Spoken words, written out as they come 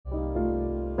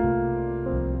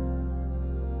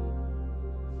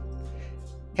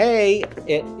Hey,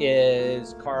 it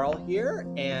is Carl here,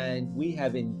 and we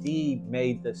have indeed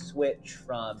made the switch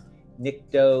from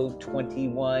Nikto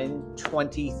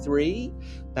 2123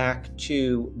 back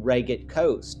to Ragged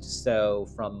Coast. So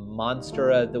from Monster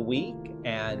of the Week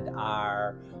and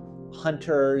our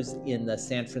hunters in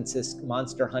the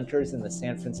monster hunters in the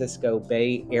San Francisco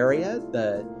Bay Area,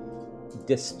 the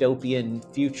dystopian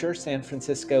future San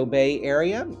Francisco Bay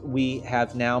Area, we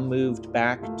have now moved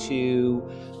back to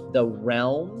the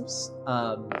realms,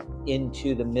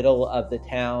 into the middle of the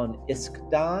town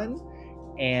Iskdan,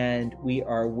 and we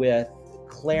are with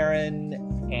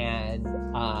Claren and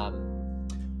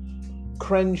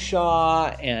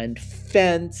Crenshaw and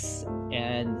Fence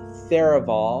and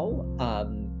Theraval,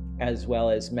 as well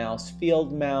as Mouse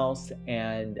Field Mouse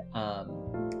and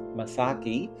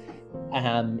Masaki,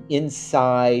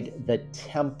 inside the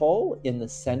temple in the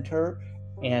center,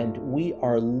 and we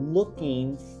are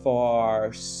looking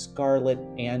for Scarlet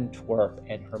Antwerp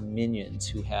and her minions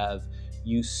who have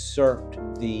usurped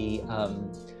the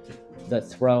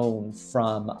throne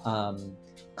from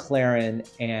Claren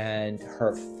and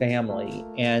her family.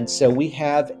 And so we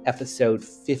have episode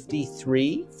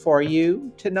 53 for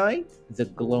you tonight, The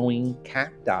Glowing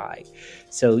Cacti.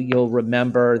 So you'll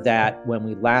remember that when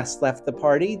we last left the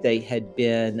party, they had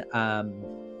been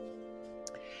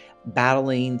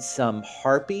battling some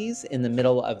harpies in the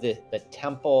middle of the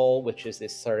temple, which is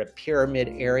this sort of pyramid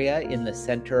area in the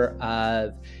center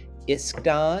of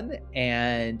Iskdan,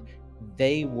 and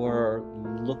they were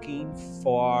looking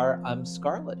for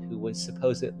Scarlet, who was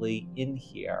supposedly in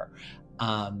here.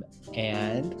 And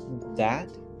that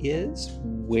is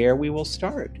where we will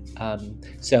start.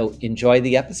 So enjoy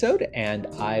the episode, and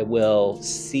I will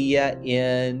see you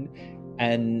in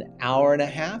an hour and a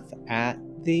half at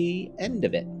the end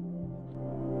of it.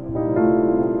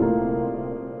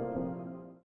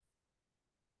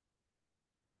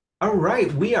 All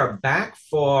right, we are back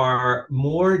for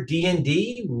more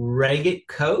D&D Ragged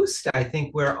Coast. I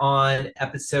think we're on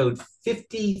episode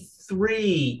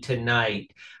 53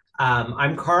 tonight.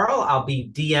 I'm Carl. I'll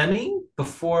be DMing.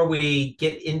 Before we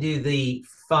get into the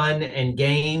fun and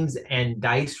games and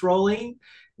dice rolling,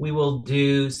 we will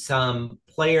do some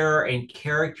player and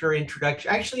character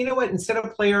introduction. Actually, you know what? Instead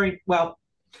of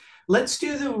let's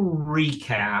do the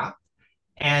recap.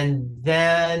 And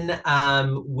then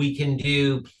we can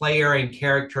do player and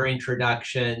character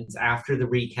introductions after the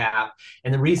recap.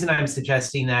 And the reason I'm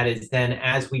suggesting that is then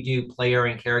as we do player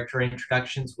and character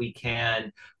introductions, we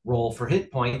can roll for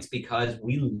hit points because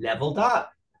we leveled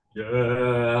up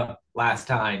last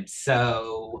time.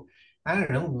 So I don't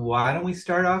know. Why don't we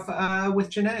start off with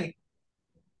Janae?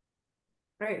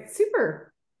 All right,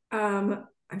 super. I'm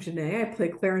Janae. I play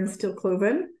Claren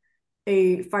Steelcloven,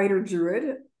 a fighter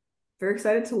druid. Very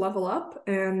excited to level up,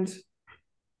 and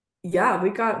yeah, we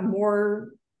got more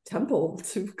temple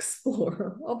to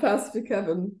explore. I'll pass it to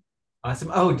Kevin.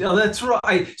 Awesome. Oh, that's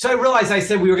right. So I realized I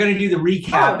said we were going to do the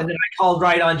recap, and then I called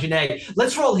right on Janae.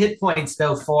 Let's roll hit points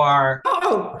though for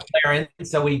Claren.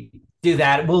 So we do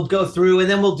that. We'll go through, and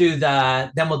then we'll do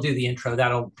the intro.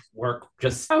 That'll work.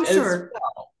 Just sure.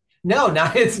 Well. No,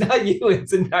 it's not you.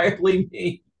 It's entirely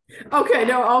me. Okay,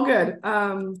 no, all good.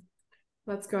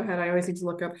 Let's go ahead. I always need to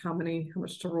look up how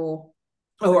much to roll.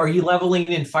 Oh, are you leveling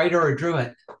in fighter or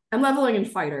druid? I'm leveling in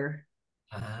fighter.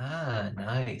 Ah,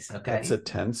 nice. Okay. That's a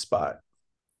 10 spot.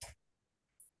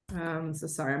 So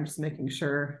sorry, I'm just making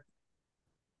sure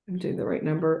I'm doing the right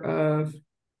number of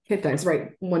hit dice.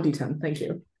 Right, 1d10. Thank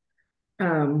you.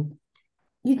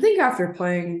 You'd think after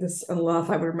playing this enough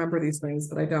I would remember these things,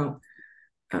 but I don't.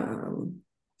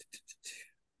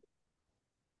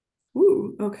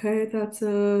 Ooh, okay, that's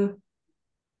a...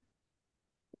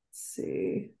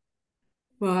 see.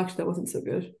 Well, actually, that wasn't so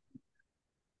good.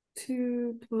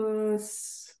 2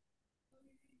 plus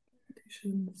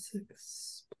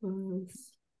 6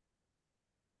 plus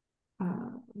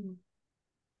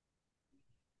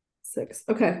 6.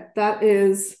 Okay, that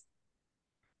is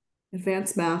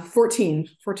advanced math. 14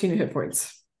 hit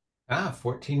points.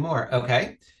 14 more.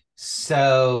 Okay.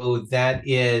 So that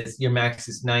is your max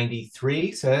is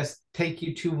 93. So that's take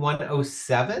you to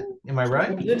 107. Am I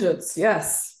right? Digits,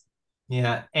 yes.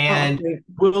 Yeah. And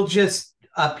we'll just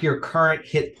up your current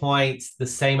hit points the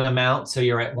same amount. So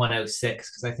you're at 106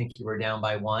 because I think you were down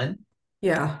by 1.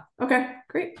 Yeah. Okay,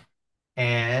 great.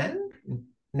 And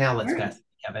now let's pass to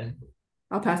Kevin.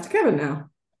 I'll pass to Kevin now.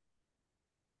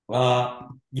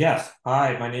 Yes.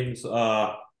 Hi, my name's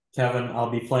Kevin. I'll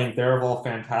be playing Theraval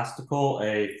Fantastical,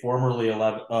 a formerly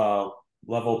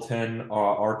level 10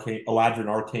 Eladrin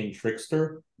Arcane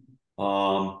Trickster.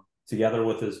 Together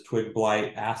with his Twig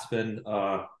Blight Aspen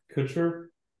Kutcher.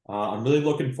 I'm really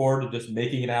looking forward to just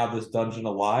making it out of this dungeon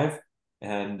alive,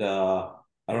 and I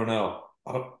don't know.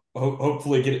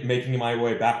 Hopefully, making my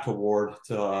way back to Ward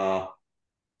to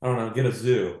I don't know, get a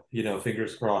zoo.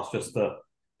 Fingers crossed, just to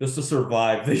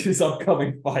survive these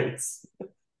upcoming fights.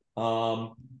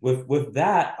 With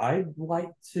that, I'd like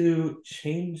to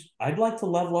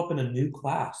level up in a new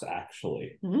class,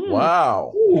 actually.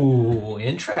 Wow. Ooh,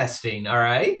 interesting. All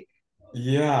right.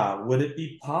 Yeah, would it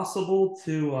be possible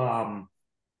to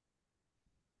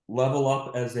level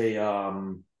up as a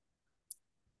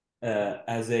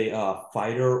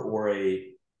fighter or a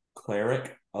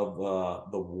cleric of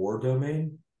the war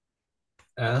domain?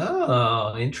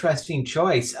 Oh, interesting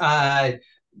choice.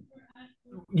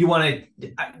 You want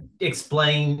to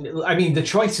explain? I mean, the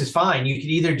choice is fine. You could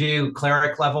either do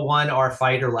cleric level 1 or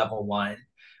fighter level 1.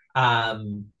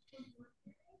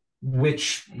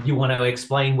 Which you want to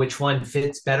explain which one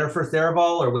fits better for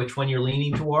Theraval or which one you're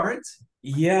leaning towards?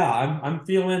 Yeah, I'm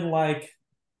feeling like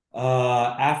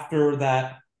after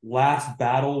that last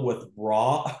battle with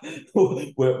Raw,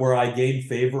 where I gained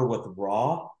favor with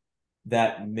Raw,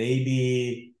 that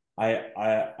maybe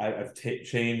I've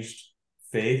changed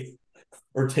faith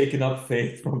or taken up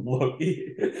faith from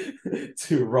Loki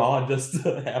to Raw just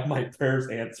to have my prayers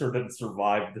answered and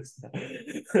survive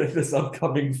this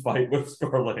upcoming fight with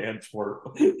Scarlet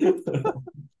Antwerp.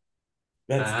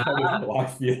 That's kind of how I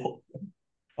feel.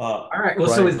 All right. Well,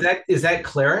 Right. so is that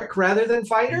cleric rather than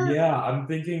fighter? Yeah, I'm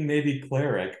thinking maybe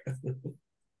cleric.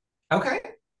 Okay.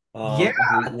 Yeah.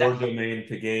 War domain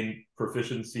to gain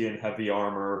proficiency in heavy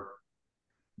armor,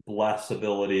 bless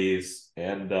abilities,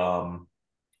 and a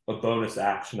bonus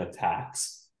action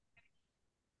attacks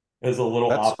as a little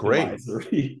That's great.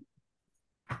 optimizer.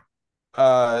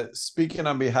 Speaking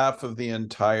on behalf of the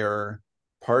entire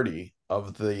party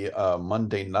of the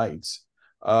Monday nights,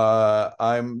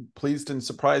 I'm pleased and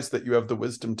surprised that you have the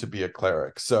wisdom to be a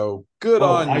cleric. So good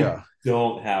on you. I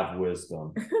don't have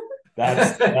wisdom.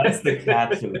 That's the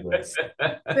catch of this.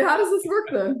 Wait, how does this work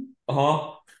then?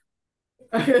 I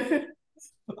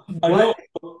don't.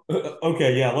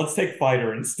 Okay, yeah, let's take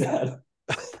fighter instead.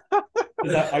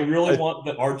 I really want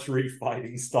the archery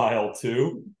fighting style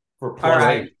too for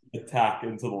plus attack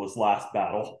into this last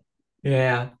battle.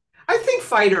 Yeah. I think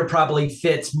fighter probably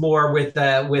fits more with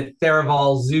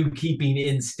Theraval's zookeeping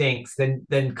instincts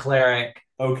than cleric.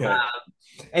 Okay.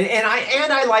 And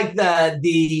I like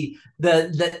the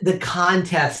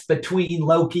contest between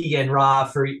Loki and Ra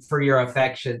for your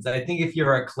affections. I think if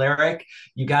you're a cleric,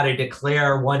 you got to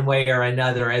declare one way or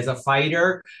another. As a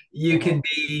fighter, you can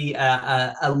be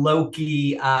a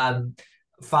Loki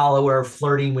follower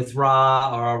flirting with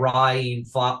Ra, or a Ra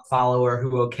follower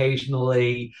who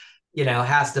occasionally,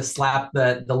 has to slap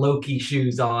the Loki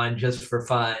shoes on just for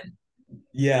fun.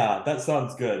 Yeah, that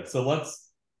sounds good. So let's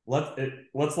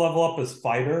level up as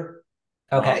fighter.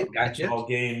 Okay, gotcha. I'll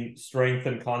gain strength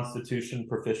and constitution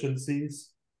proficiencies,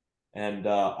 and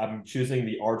I'm choosing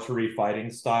the archery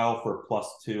fighting style for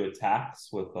 +2 attacks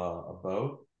with a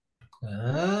bow.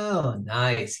 Oh,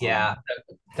 nice. Yeah.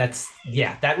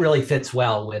 That really fits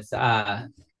well with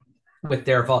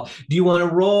their fall. Do you want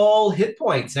to roll hit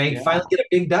points? Now you finally get a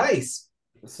big dice.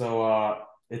 So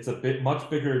it's a much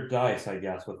bigger dice, I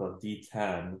guess, with a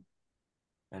D10.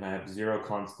 And I have 0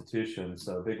 constitution,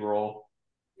 so big roll.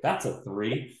 That's a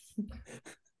 3.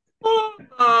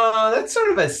 Oh, that's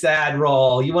sort of a sad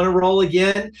roll. You want to roll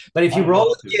again? But if you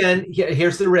roll again,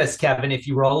 here's the risk, Kevin. If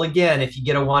you roll again, if you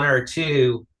get a 1 or a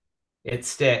 2, it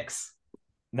sticks.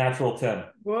 Natural 10.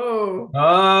 Whoa.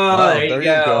 Oh, there you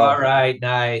go. All right,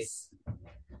 nice.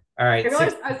 All right. I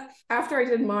realized after I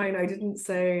did mine, I didn't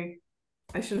say,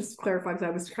 I should have clarified, because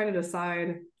I was trying to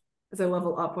decide as I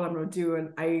level up what I'm going to do. And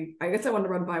I guess I want to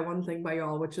run by one thing by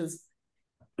y'all, which is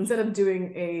instead of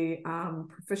doing a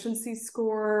proficiency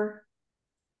score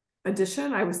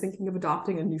addition, I was thinking of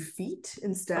adopting a new feat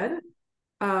instead.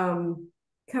 Kevin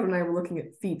and I were looking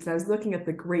at feats, and I was looking at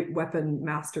the Great Weapon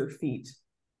Master feat.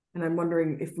 And I'm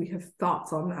wondering if we have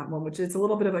thoughts on that one, which is a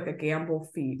little bit of like a gamble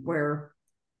feat where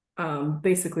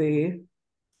basically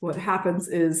what happens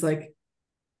is like,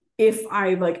 if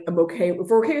I like am okay, if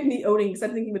we're okay with me owning, because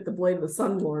I'm thinking with the Blade of the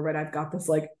Sun Lord, right? I've got this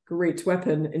like great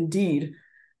weapon indeed.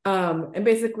 And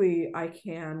basically I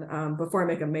can, before I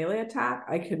make a melee attack,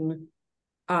 I can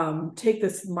take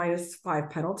this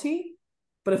 -5 penalty,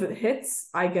 but if it hits,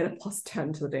 I get a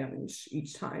 +10 to the damage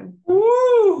each time.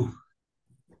 Woo!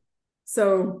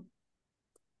 So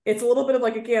it's a little bit of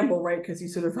like a gamble, right? Because you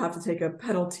sort of have to take a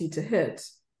penalty to hit.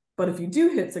 But if you do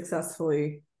hit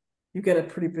successfully, you get a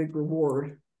pretty big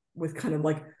reward with kind of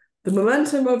like the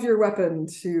momentum of your weapon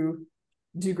to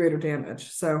do greater damage.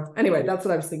 So anyway, that's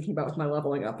what I was thinking about with my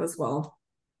leveling up as well.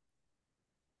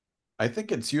 I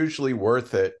think it's usually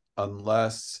worth it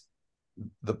unless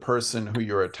the person who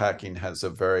you're attacking has a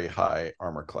very high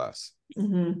armor class.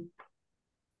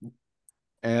 Mm-hmm.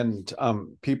 And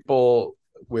people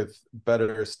with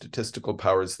better statistical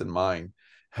powers than mine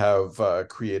have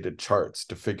created charts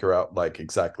to figure out like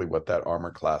exactly what that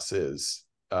armor class is,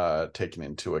 taking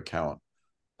into account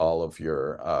all of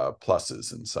your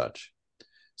pluses and such.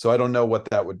 So I don't know what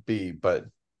that would be, but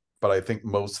I think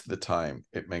most of the time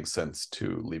it makes sense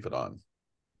to leave it on.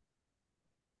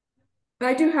 And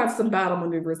I do have some battle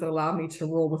maneuvers that allow me to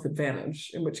roll with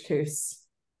advantage, in which case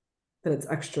then it's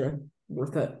extra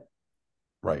worth it.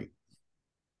 Right.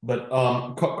 But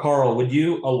Carl, would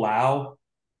you allow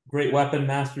Great Weapon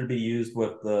Master to be used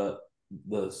with the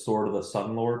sword of the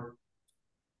Sun Lord?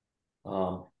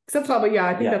 Except probably, yeah,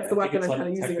 I think Yeah, that's the weapon I'm kind of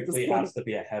using at technically this it point. has to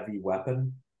be a heavy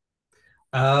weapon.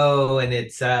 Oh, and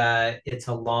it's a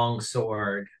long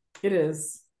sword. It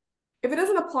is. If it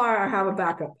doesn't apply, I have a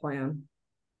backup plan.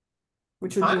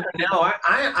 Which would I be don't know.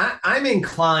 I'm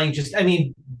inclined just, I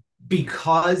mean,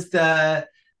 because the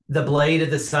blade of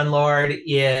the Sun Lord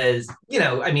is,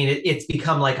 I mean, it's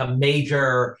become like a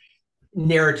major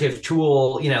narrative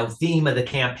tool, theme of the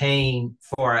campaign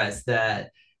for us. The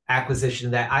acquisition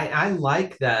of that. I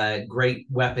like the great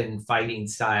weapon fighting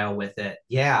style with it.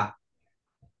 Yeah.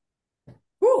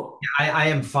 cool. I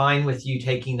am fine with you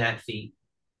taking that feat.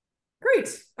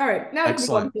 Great. All right. Now I can move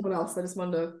on to Excellent. someone else. I just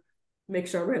wanted to make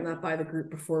sure I ran that by the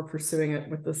group before pursuing it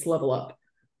with this level up.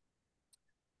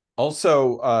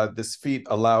 Also, this feat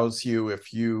allows you,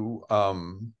 if you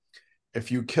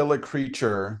kill a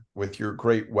creature with your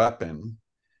great weapon,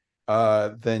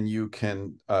 then you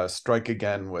can strike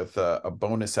again with a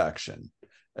bonus action,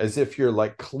 as if you're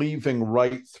like cleaving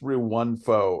right through one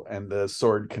foe, and the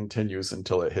sword continues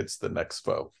until it hits the next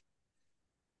foe.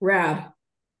 Rad.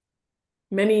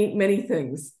 Many, many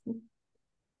things.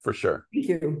 For sure. Thank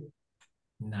you.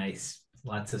 Nice.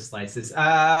 Lots of slices.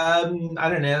 I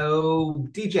don't know.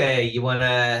 DJ, you want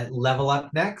to level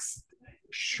up next?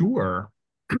 Sure.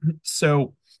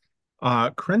 So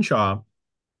Crenshaw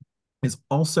is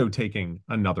also taking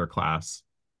another class,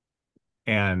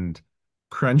 and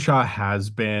Crenshaw has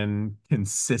been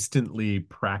consistently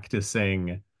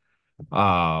practicing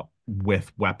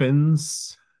with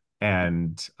weapons,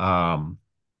 and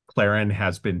Claren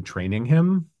has been training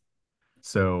him.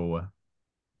 So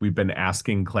we've been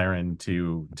asking Claren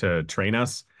to train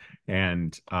us,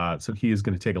 and so he is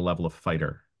going to take a level of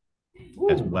fighter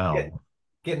as well.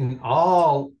 Getting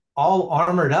all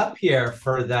armored up here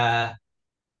for the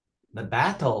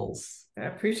battles. I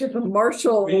appreciate the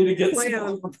martial We need to get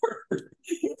plan.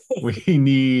 We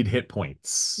need hit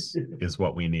points, is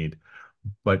what we need.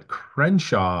 But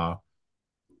Crenshaw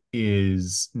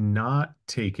is not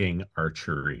taking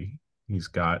archery. He's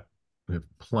got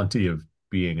plenty of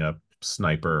being a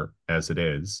sniper as it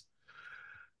is.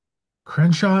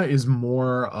 Crenshaw is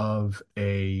more of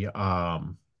a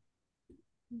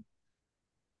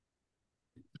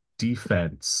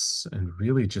defense and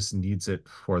really just needs it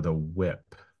for the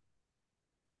whip,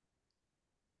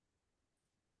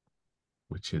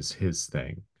 which is his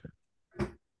thing.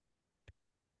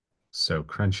 So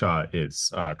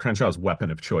Crenshaw's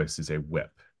weapon of choice is a whip.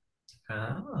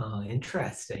 Oh,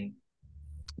 interesting.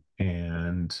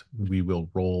 And we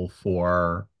will roll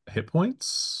for hit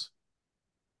points.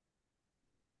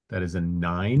 That is a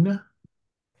 9.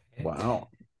 Wow.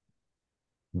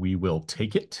 We will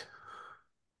take it.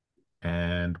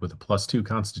 And with a +2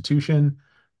 constitution,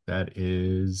 that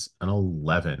is an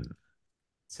 11.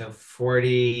 So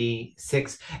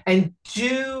 46. And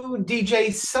do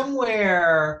DJ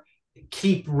somewhere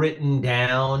keep written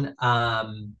down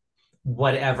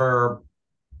whatever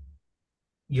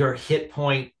your hit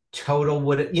point total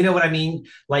would, you know what I mean?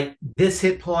 Like this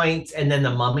hit points and then the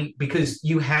mummy, because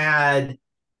you had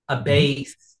a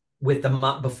base with the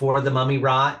before the mummy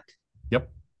rot.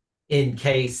 Yep. In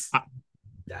case,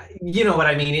 you know what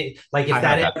I mean? Like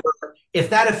if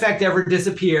that effect ever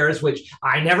disappears, which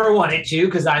I never want it to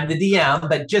because I'm the DM,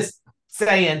 but just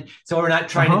saying, so we're not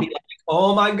trying to be like,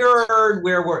 oh my god,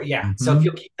 where were So if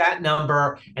you'll keep that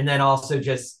number and then also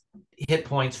just hit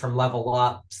points from level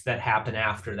ups that happen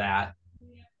after that.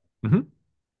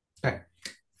 Okay.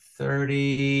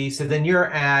 30. So then you're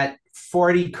at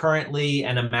 40 currently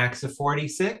and a max of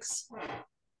 46.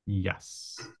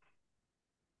 Yes.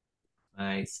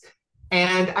 Nice.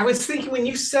 And I was thinking when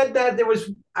you said that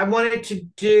I wanted to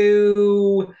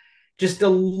do just a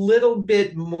little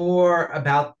bit more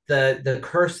about the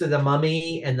curse of the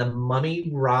mummy and the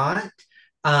mummy rot.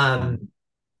 And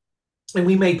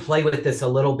we may play with this a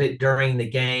little bit during the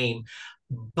game,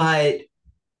 but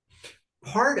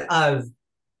part of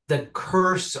the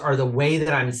curse or the way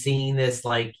that I'm seeing this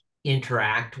like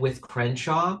interact with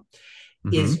Crenshaw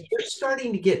is you're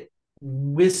starting to get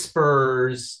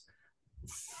whispers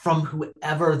from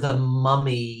whoever the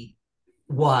mummy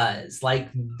was. Like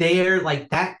they're like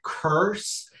that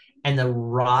curse and the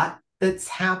rot that's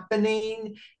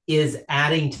happening is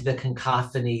adding to the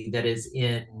cacophony that is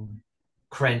in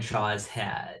Crenshaw's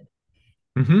head.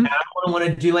 Mm-hmm. I don't want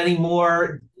to do any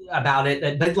more about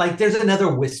it, but like there's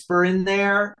another whisper in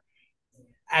there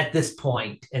at this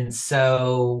point. And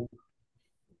so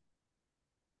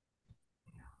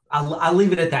I'll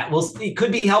leave it at that. We'll see. It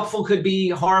could be helpful, could be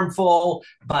harmful,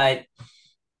 but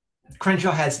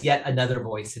Crenshaw has yet another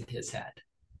voice in his head.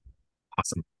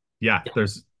 Awesome. Yeah,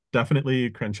 there's definitely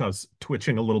Crenshaw's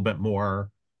twitching a little bit more,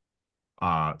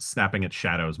 snapping at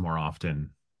shadows more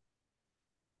often.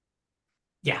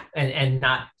 Yeah, and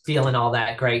not feeling all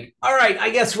that great. All right, I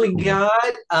guess we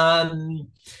got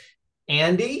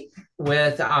Andy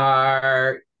with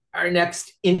our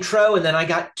next intro, and then I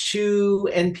got 2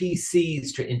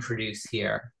 NPCs to introduce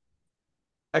here.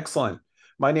 Excellent.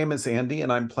 My name is Andy,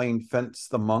 and I'm playing Fence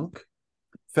the Monk.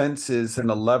 Fence is an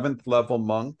 11th level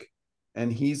monk,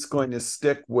 and he's going to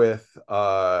stick with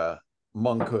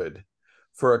monkhood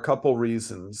for a couple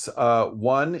reasons.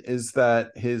 One is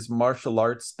that his martial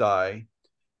arts die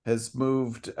has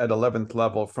moved at 11th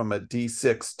level from a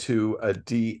D6 to a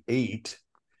D8.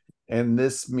 And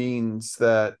this means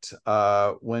that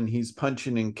when he's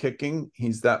punching and kicking,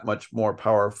 he's that much more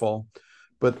powerful.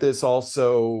 But this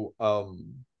also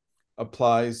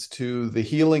applies to the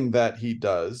healing that he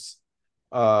does,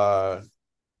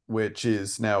 which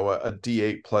is now a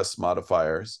D8 plus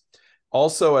modifiers.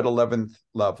 Also at 11th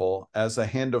level, as a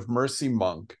Hand of Mercy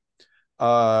monk,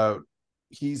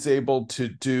 he's able to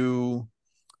do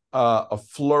a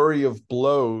flurry of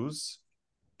blows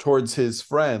towards his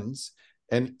friends,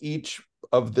 and each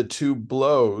of the 2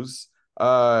 blows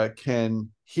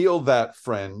can heal that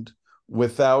friend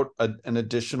without an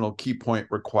additional key point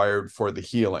required for the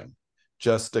healing,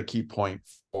 just a key point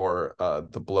for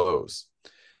the blows.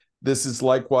 This is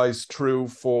likewise true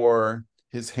for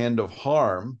his Hand of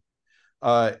Harm.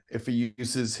 If he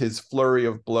uses his flurry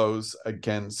of blows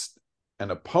against an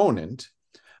opponent,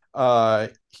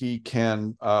 he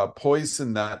can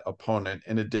poison that opponent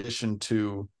in addition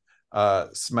to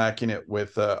smacking it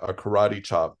with a karate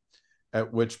chop,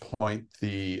 at which point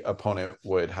the opponent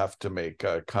would have to make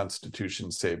a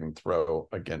Constitution saving throw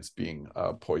against being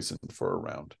poisoned for a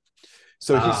round.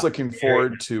 So he's looking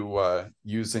forward to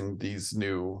using these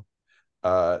new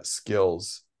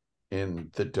skills in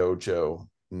the dojo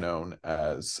known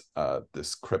as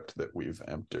this crypt that we've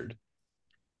entered.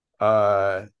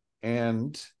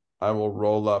 And I will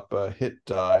roll up a hit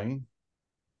die.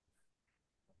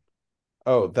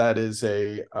 Oh, that is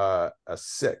a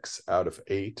 6 out of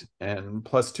 8, and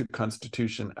 +2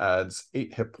 Constitution adds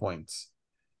 8 hit points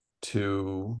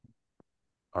to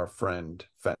our friend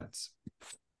Fence.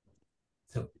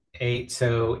 So 8,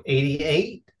 so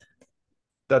 88.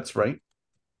 That's right.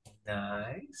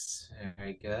 Nice,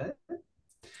 very good.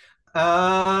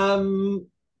 All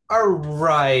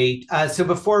right. So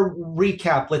before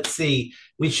recap, let's see.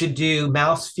 We should do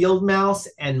Mouse, Field Mouse,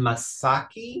 and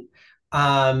Masaki.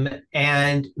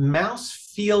 And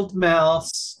Mouse, Field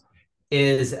Mouse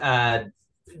is a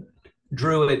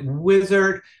Druid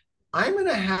Wizard. I'm going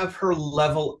to have her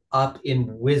level up in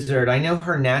Wizard. I know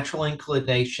her natural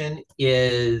inclination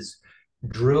is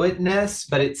Druidness,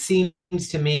 but it seems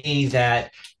to me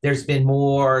that there's been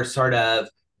more sort of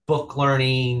book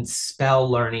learning, spell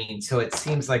learning. So it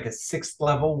seems like a 6th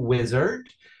level wizard.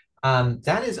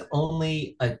 That is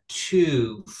only a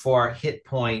 2 for hit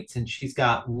points, and she's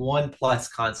got 1 plus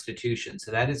Constitution.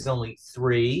 So that is only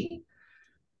 3.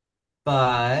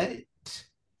 But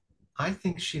I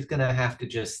think she's going to have to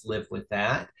just live with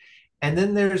that. And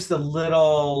then there's the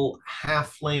little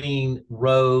halfling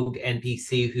rogue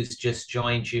NPC who's just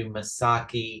joined you,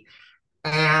 Masaki.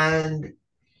 And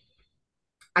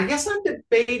I guess I'm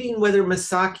debating whether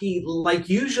Masaki, like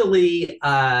usually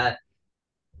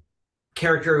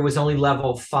character who was only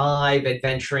level 5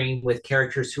 adventuring with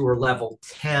characters who were level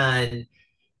 10,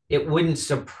 it wouldn't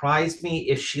surprise me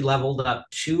if she leveled up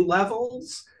 2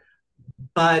 levels.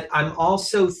 But I'm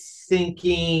also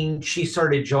thinking she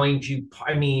sort of joined you.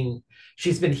 I mean,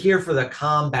 she's been here for the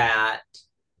combat,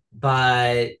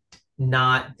 but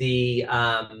not the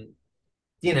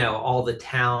all the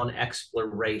town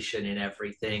exploration and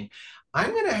everything.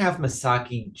 I'm going to have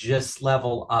Masaki just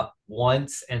level up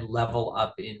once and level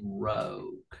up in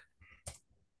Rogue.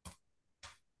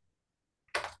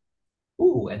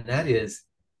 Ooh, and that is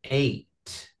 8.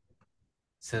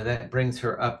 So that brings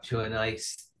her up to a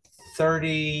nice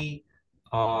 30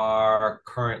 are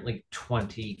currently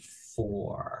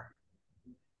 24.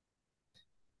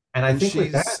 And I And think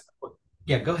with that, she's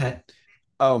yeah, go ahead.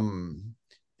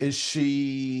 is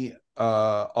she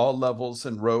all levels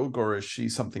in rogue, or is she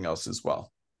something else as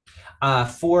well?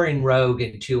 4 in rogue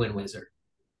and 2 in wizard.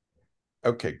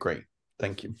 Okay, great.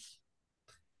 Thank you.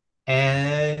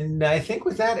 And I think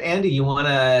with that, Andy, you want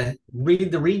to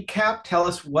read the recap? Tell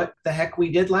us what the heck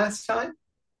we did last time?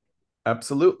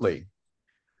 Absolutely.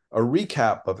 A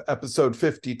recap of episode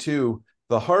 52,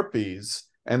 The Harpies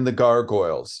and the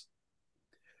Gargoyles.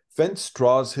 Fence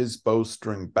draws his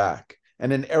bowstring back,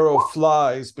 and an arrow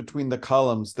flies between the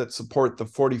columns that support the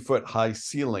 40-foot high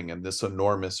ceiling in this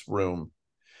enormous room.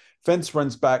 Fence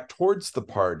runs back towards the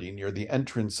party near the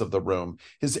entrance of the room.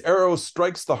 His arrow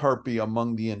strikes the harpy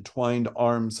among the entwined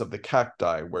arms of the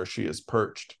cacti where she is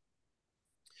perched.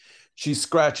 She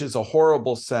scratches a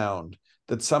horrible sound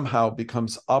that somehow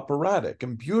becomes operatic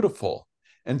and beautiful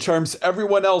and charms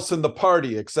everyone else in the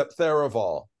party except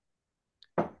Theraval.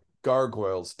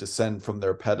 Gargoyles descend from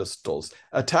their pedestals,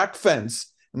 attack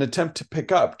Fence, and attempt to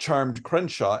pick up charmed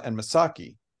Crenshaw and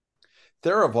Misaki.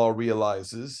 Theraval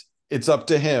realizes it's up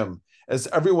to him as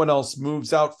everyone else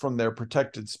moves out from their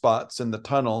protected spots in the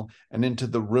tunnel and into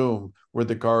the room where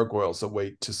the gargoyles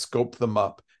await to scope them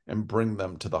up and bring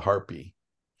them to the harpy.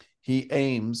 He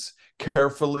aims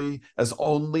carefully as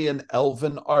only an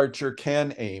elven archer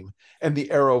can aim, and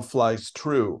the arrow flies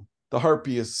true. The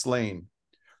harpy is slain.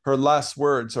 Her last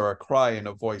words are a cry in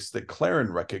a voice that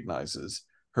Claren recognizes,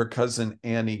 her cousin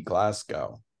Annie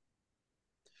Glasgow.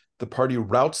 The party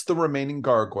routs the remaining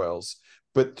gargoyles,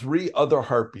 but 3 other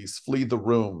harpies flee the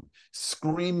room,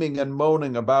 screaming and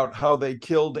moaning about how they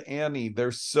killed Annie.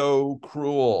 They're so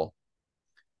cruel.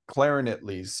 Claren, at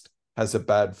least, has a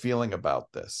bad feeling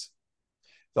about this.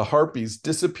 The harpies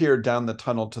disappear down the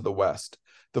tunnel to the west.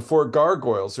 The 4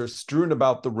 gargoyles are strewn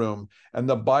about the room, and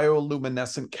the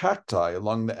bioluminescent cacti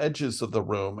along the edges of the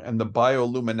room and the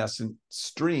bioluminescent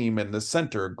stream in the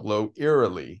center glow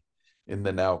eerily in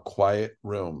the now quiet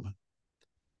room.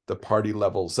 The party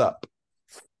levels up.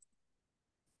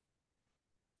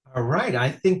 All right. I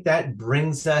think that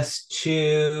brings us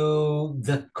to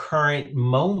the current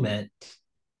moment.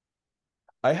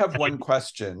 I have one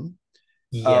question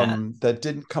Yeah. that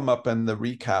didn't come up in the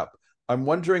recap. I'm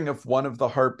wondering if one of the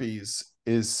harpies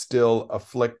is still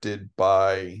afflicted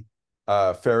by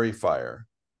fairy fire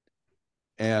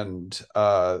and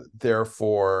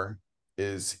therefore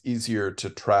is easier to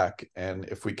track, and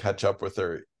if we catch up with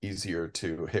her, easier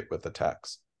to hit with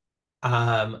attacks.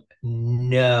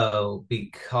 No,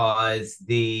 because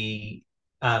the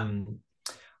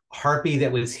harpy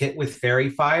that was hit with fairy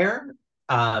fire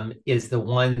is the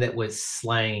one that was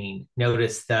slain.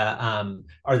 Notice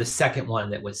or the second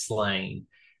one that was slain.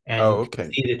 And Oh, you okay.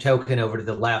 can see the token over to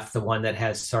the left, the one that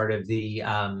has sort of the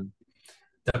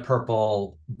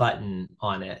purple button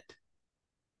on it.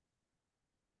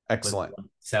 Excellent.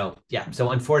 So yeah, so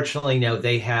unfortunately, no,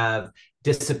 they have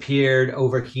disappeared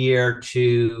over here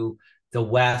to the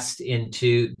west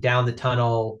into down the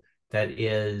tunnel that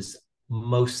is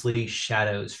mostly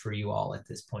shadows for you all at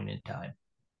this point in time.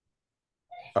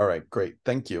 All right, great.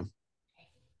 Thank you.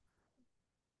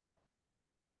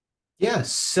 Yeah,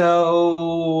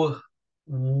 so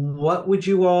what would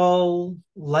you all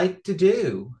like to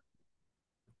do?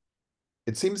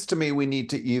 It seems to me we need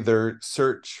to either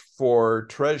search for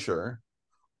treasure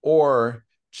or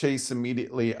chase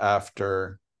immediately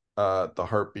after the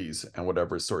harpies and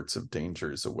whatever sorts of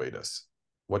dangers await us.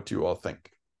 What do you all think?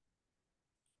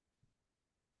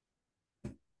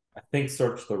 I think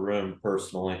search the room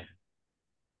personally.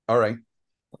 All right.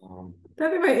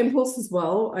 That'd be my impulse as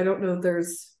well. I don't know if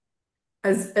there's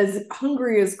as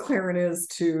hungry as Claren is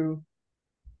to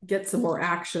get some more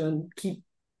action, keep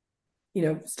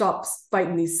stop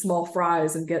fighting these small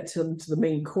fries and get to the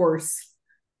main course.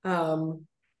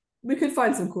 We could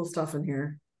find some cool stuff in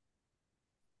here.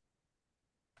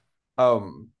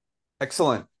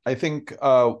 Excellent. I think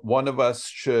one of us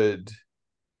should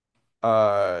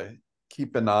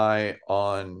keep an eye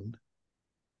on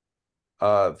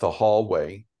the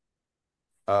hallway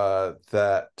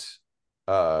that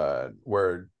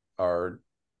where our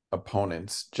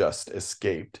opponents just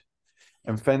escaped.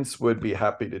 And Fence would be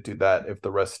happy to do that if the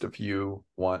rest of you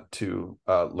want to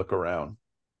look around.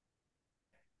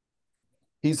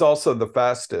 He's also the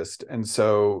fastest, and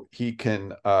so he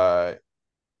can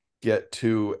get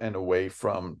to and away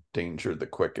from danger the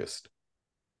quickest.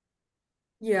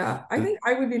 Yeah, I think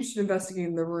I would be interested in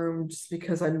investigating the room just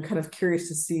because I'm kind of curious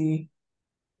to see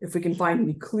if we can find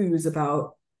any clues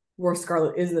about where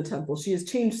Scarlet is in the temple. She has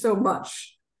changed so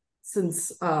much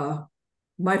since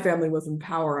my family was in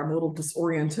power, I'm a little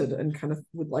disoriented and kind of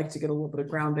would like to get a little bit of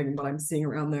grounding in what I'm seeing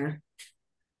around there.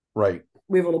 Right.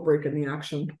 We have a little break in the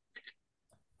action.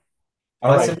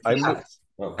 All Awesome. right. Yeah.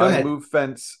 Oh, Go I ahead. move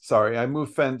fence. Sorry, I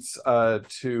move fence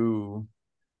to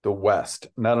the west.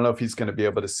 And I don't know if he's going to be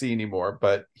able to see anymore,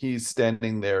 but he's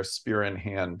standing there, spear in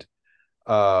hand,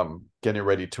 getting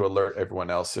ready to alert everyone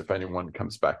else if anyone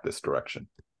comes back this direction.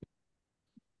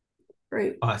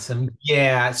 Great. Awesome.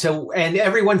 Yeah. So, and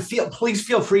everyone please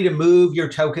feel free to move your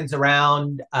tokens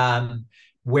around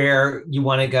where you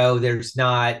want to go. There's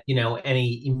not,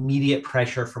 any immediate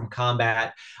pressure from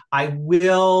combat. I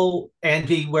will,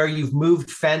 Andy, where you've moved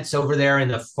fence over there in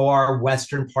the far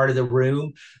western part of the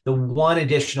room, the one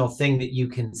additional thing that you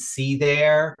can see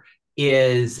there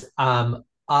is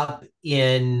up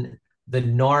in the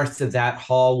north of that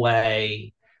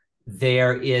hallway,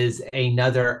 there is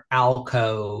another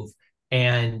alcove,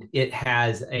 and it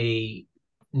has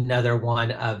another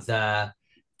one of the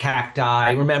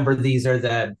cacti. Remember, these are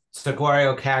the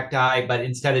saguaro cacti, but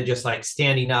instead of just like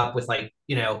standing up with a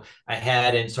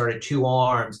head and sort of two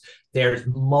arms, there's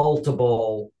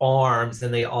multiple arms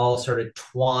and they all sort of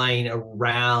twine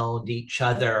around each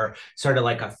other, sort of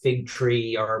like a fig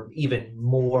tree, or even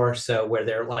more so, where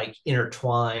they're like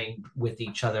intertwined with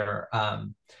each other.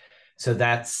 So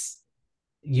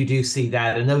you do see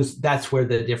that, and that's where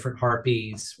the different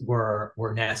harpies were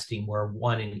nesting, were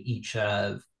one in each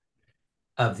of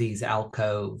these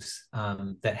alcoves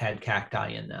that had cacti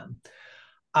in them.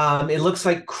 It looks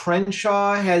like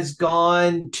Crenshaw has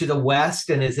gone to the west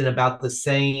and is in about the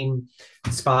same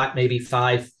spot, maybe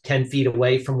 5-10 feet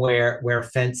away from where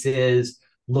Fence is,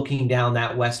 looking down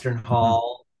that western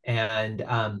hall. And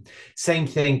same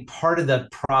thing, part of the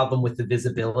problem with the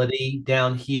visibility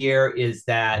down here is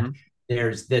that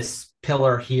there's this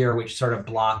pillar here which sort of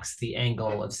blocks the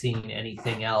angle of seeing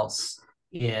anything else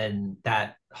in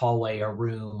that hallway or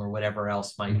room or whatever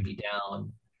else might be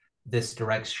down this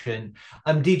direction.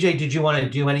 DJ, did you want to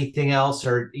do anything else,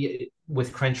 or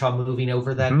with Crenshaw moving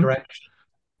over that direction?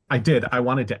 I did. I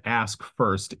wanted to ask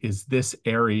first, is this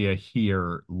area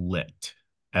here lit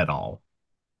at all?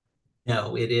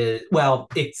 No, it is. Well,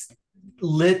 it's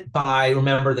lit by,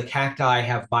 remember, the cacti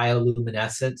have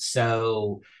bioluminescence.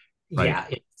 So, yeah,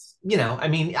 it's,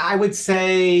 I would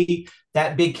say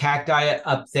that big cacti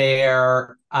up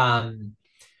there,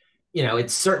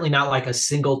 it's certainly not like a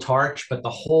single torch, but the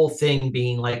whole thing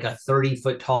being like a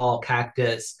 30-foot tall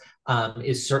cactus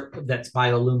that's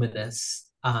bioluminous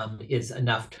is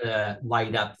enough to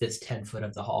light up this 10 foot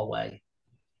of the hallway.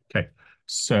 Okay.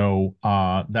 So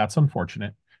that's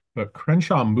unfortunate. But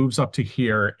Crenshaw moves up to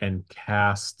here and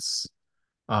casts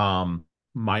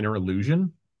minor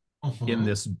illusion in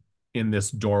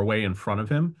this doorway in front of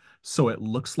him. So it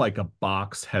looks like a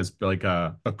box has, like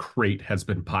a crate has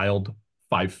been piled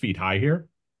 5 feet high here.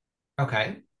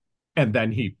 Okay. And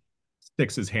then he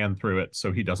sticks his hand through it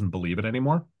so he doesn't believe it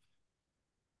anymore.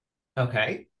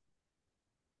 Okay.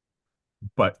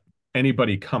 But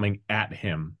anybody coming at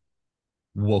him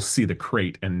will see the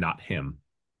crate and not him.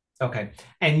 Okay.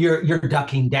 And you're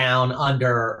ducking down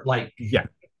under, like,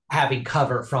 having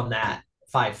cover from that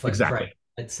 5-foot crate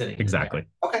that's sitting in there.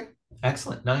 Okay.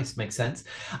 Excellent. Nice. Makes sense.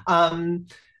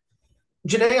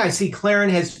 Janae, I see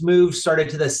Claren has started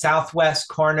to the southwest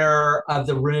corner of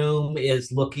the room,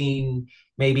 is looking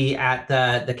maybe at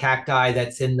the cacti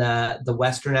that's in the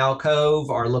western alcove,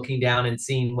 or looking down and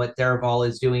seeing what Theraval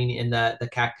is doing in the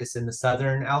cactus in the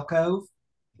southern alcove.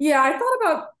 Yeah,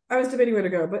 I was debating where to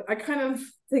go, but I kind of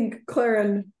think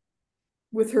Claren,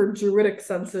 with her druidic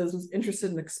senses, was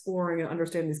interested in exploring and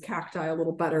understanding these cacti a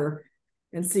little better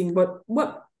and seeing what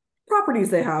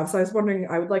properties they have. So I was wondering,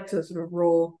 I would like to sort of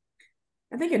roll,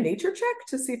 I think, a nature check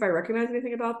to see if I recognize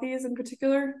anything about these in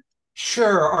particular.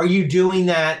 Sure. Are you doing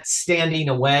that standing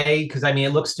away? Because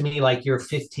it looks to me like you're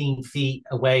 15 feet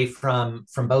away from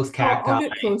both cacti. I'll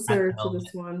get closer to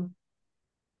this one.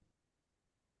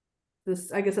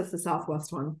 I guess that's the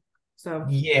southwest one. So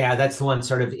yeah, that's the one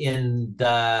sort of in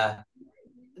the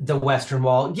western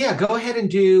wall. Yeah, go ahead and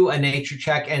do a nature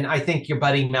check. And I think your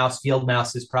buddy Field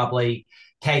Mouse is probably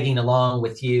tagging along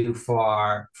with you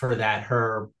for that.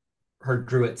 Her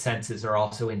druid senses are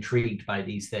also intrigued by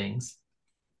these things.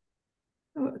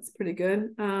 Oh, that's pretty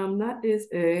good. That is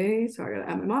sorry, I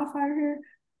gotta add my modifier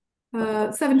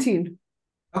here. 17.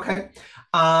 Okay.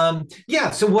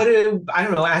 Yeah, so I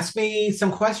don't know, ask me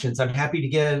some questions. I'm happy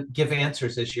to give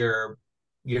answers as you're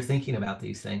thinking about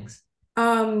these things.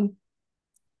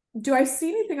 Do I see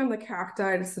anything on the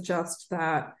cacti to suggest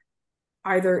that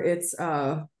either it's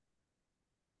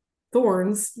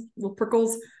thorns, little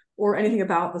prickles, or anything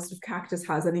about this sort of cactus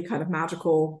has any kind of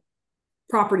magical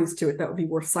properties to it that would be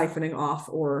worth siphoning off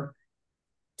or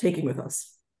taking with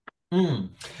us.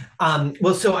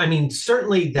 Well, so I mean,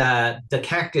 certainly the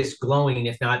cactus glowing,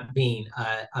 if not being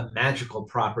a magical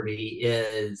property,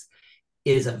 is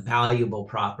a valuable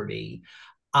property.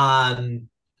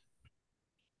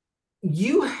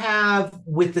 You have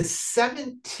with the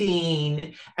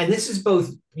 17, and this is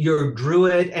both your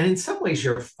druid and in some ways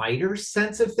your fighter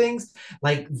sense of things,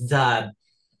 like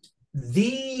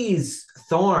these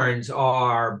thorns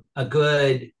are a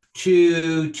good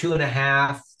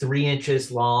 2.5, 3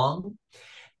 inches long.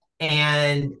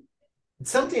 And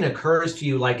something occurs to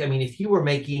you, like, I mean, if you were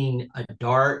making a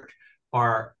dart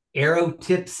or arrow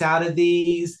tips out of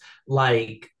these,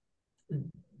 like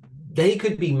they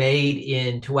could be made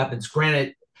into weapons.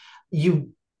 Granted,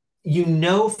 you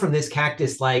know from this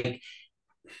cactus, like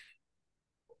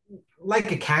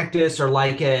a cactus or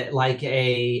like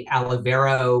a aloe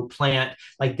vera plant,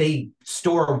 like they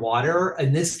store water.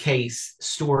 In this case,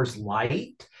 stores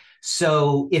light,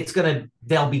 so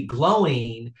they'll be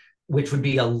glowing, which would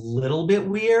be a little bit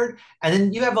weird. And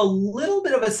then you have a little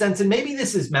bit of a sense, and maybe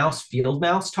this is field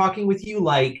mouse talking with you,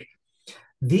 like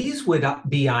these would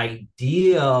be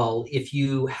ideal if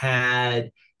you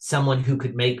had someone who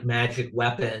could make magic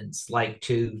weapons, like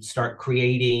to start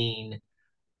creating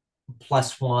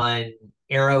 +1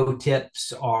 arrow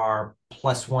tips or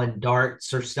 +1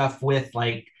 darts or stuff with,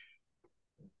 like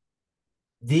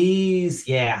these.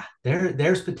 Yeah,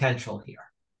 there's potential here.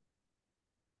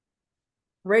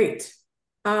 Great.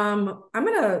 I'm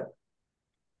gonna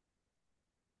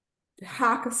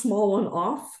hack a small one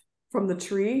off from the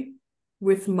tree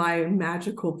with my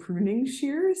magical pruning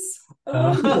shears.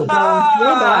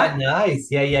 Nice.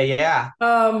 Yeah.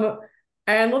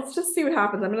 And let's just see what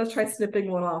happens. I'm gonna try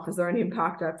snipping one off. Is there any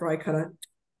impact after I kind of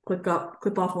clip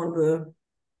off one of the?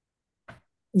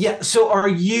 Yeah. So are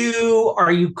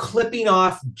you clipping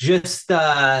off just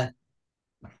the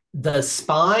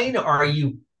spine, or are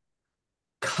you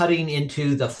cutting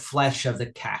into the flesh of the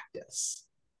cactus?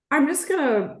 I'm just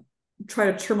gonna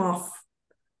try to trim off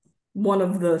one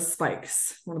of the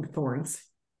spikes, one of the thorns.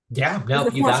 Yeah, no,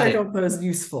 the you flesh got I it. don't know is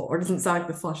useful, or doesn't sound like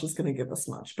the flesh is going to give us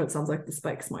much, but it sounds like the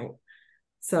spikes might.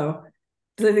 So,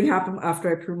 does anything happen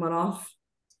after I prune one off?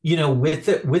 You know, with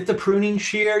the pruning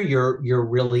shear, you're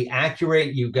really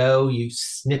accurate. You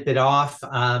snip it off,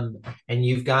 and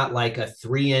you've got like a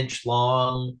 3-inch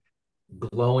long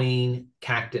glowing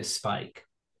cactus spike.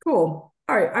 Cool.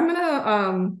 All right, I'm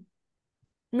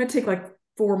gonna take like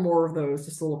 4 more of those,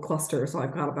 just a little cluster. So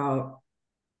I've got about,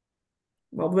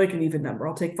 well, make an even number.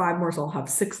 I'll take 5 more, so I'll have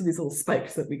 6 of these little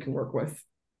spikes that we can work with.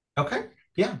 Okay.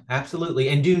 Yeah, absolutely.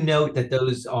 And do note that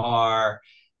those are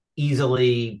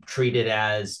easily treated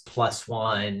as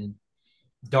 +1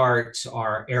 darts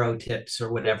or arrow tips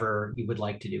or whatever you would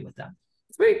like to do with them.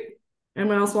 Sweet.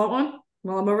 Anyone else want one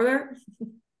while I'm over there?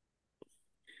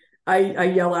 I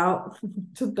yell out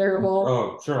to Theraball.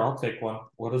 Oh, sure, I'll take one.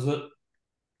 What is it?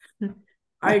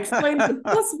 I explained the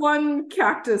 +1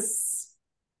 cactus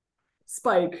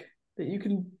spike that you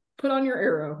can put on your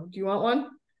arrow. Do you want one?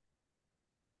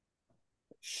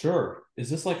 Sure. Is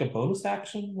this like a bonus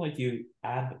action? Like you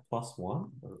add the +1? Or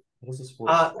what does this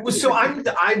work? So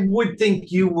I would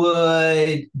think you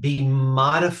would be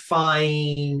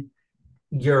modifying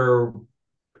your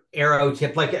arrow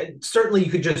tip. Like certainly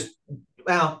you could just,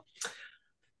 well,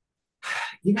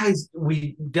 you guys,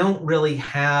 we don't really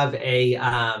have a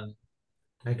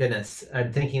my goodness,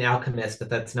 I'm thinking alchemist, but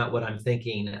that's not what I'm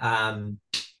thinking.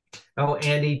 Oh,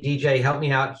 Andy, DJ, help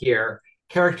me out here.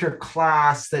 Character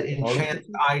class that enchants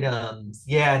items.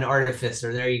 Yeah, an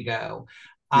artificer. There you go.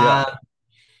 Yeah.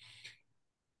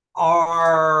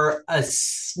 Are a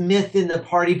smith in the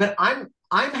party, but I'm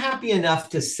happy enough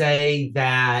to say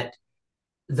that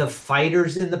the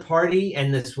fighters in the party,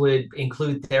 and this would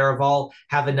include Theraval,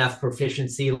 have enough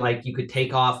proficiency, like you could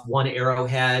take off one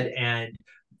arrowhead and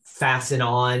fasten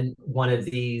on one of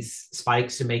these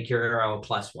spikes to make your arrow a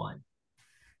 +1.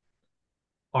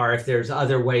 Or if there's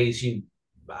other ways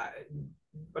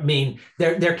I mean,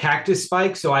 they're cactus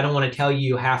spikes, so I don't want to tell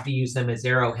you have to use them as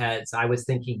arrowheads. I was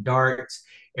thinking darts,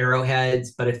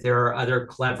 arrowheads, but if there are other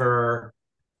clever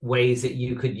ways that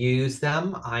you could use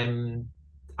them, I'm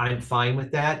fine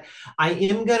with that. I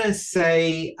am gonna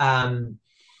say,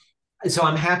 so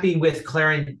I'm happy with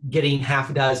Claren getting half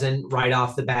a dozen right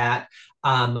off the bat.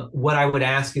 What I would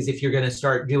ask is if you're going to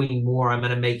start doing more, I'm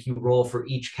going to make you roll for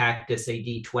each cactus a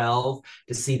d12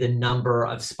 to see the number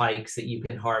of spikes that you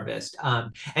can harvest.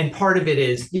 And part of it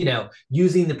is,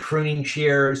 using the pruning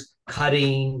shears,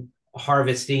 cutting,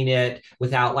 harvesting it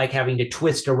without like having to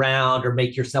twist around or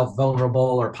make yourself vulnerable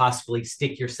or possibly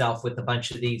stick yourself with a bunch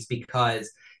of these,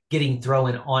 because getting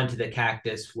thrown onto the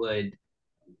cactus would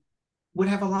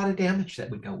have a lot of damage that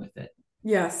would go with it.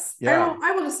 Yes. Yeah.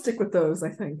 I will just stick with those, I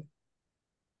think.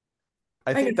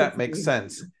 I think that makes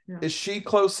sense. Yeah. Is she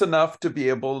close enough to be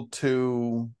able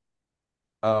to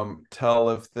tell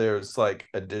if there's like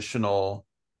additional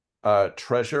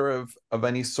treasure of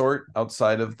any sort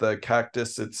outside of the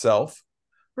cactus itself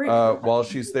while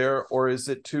she's there, or is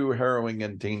it too harrowing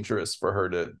and dangerous for her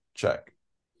to check?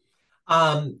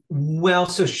 Well,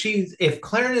 so if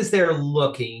Claren is there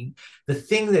looking, the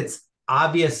thing that's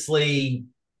obviously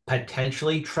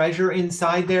potentially treasure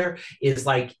inside there is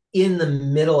like in the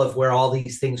middle of where all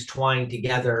these things twine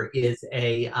together is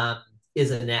a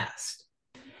nest.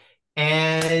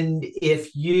 And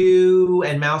if you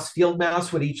and Field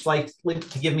Mouse would each like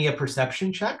to give me a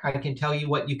perception check, I can tell you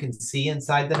what you can see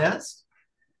inside the nest.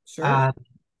 Sure.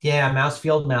 Yeah,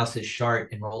 Field Mouse is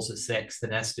short and rolls a 6. The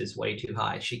nest is way too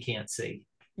high. She can't see.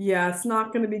 Yeah, it's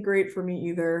not going to be great for me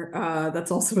either.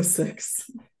 That's also a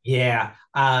 6. Yeah.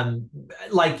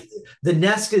 Like the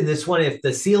nest in this one, if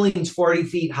the ceiling's 40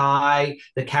 feet high,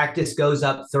 the cactus goes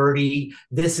up 30.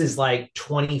 This is like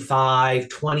 25,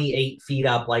 28 feet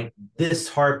up. Like this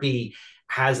harpy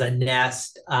has a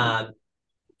nest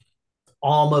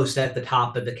almost at the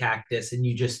top of the cactus, and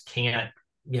you just can't,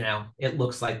 it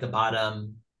looks like the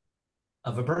bottom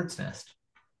of a bird's nest.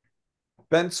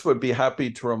 Bence would be happy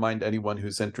to remind anyone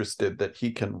who's interested that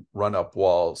he can run up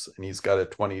walls, and he's got a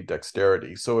 20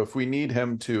 dexterity. So if we need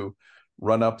him to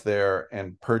run up there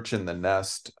and perch in the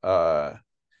nest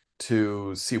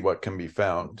to see what can be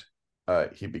found,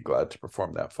 he'd be glad to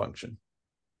perform that function.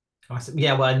 Awesome.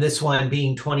 Yeah, well, and this one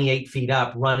being 28 feet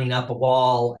up, running up a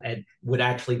wall, it would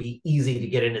actually be easy to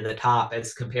get into the top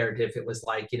as compared to if it was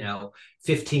like,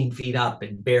 15 feet up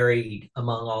and buried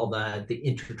among all the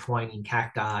intertwining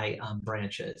cacti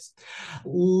branches.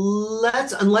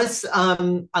 Unless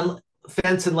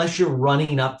you're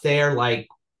running up there like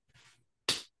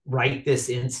right this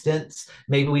instance,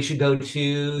 maybe we should go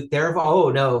to Theraval.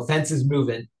 Oh no, Fence is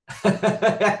moving.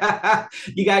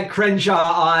 You got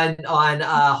Crenshaw on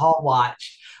Hall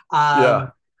Watch.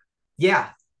 Yeah.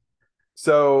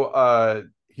 So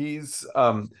he's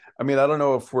I don't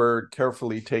know if we're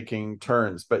carefully taking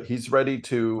turns, but he's ready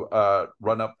to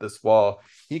run up this wall.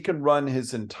 He can run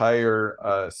his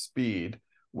entire speed,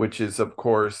 which is of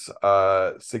course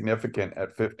significant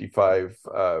at 55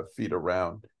 feet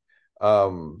around.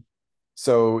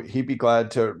 So he'd be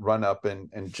glad to run up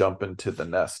and jump into the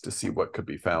nest to see what could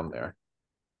be found there.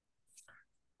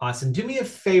 Awesome. Do me a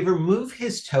favor, move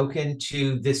his token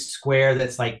to this square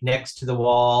that's like next to the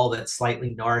wall that's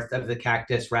slightly north of the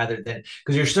cactus rather than,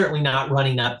 because you're certainly not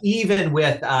running up, even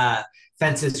with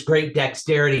Fence's great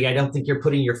dexterity. I don't think you're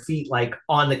putting your feet like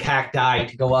on the cacti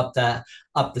to go up the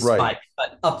spike,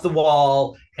 but up the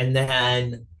wall and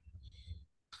then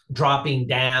dropping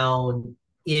down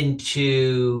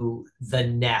into the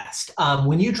nest.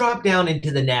 When you drop down into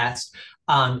the nest,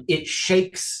 it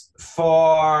shakes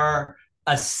for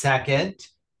a second.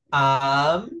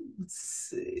 Let's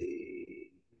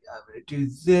see. I'm going to do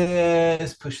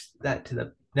this, push that to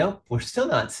the, nope, we're still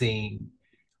not seeing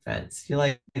Fence. You're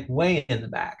like way in the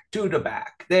back, to the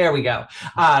back. There we go.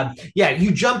 Yeah,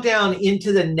 you jump down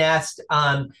into the nest.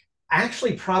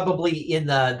 Actually, probably in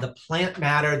the plant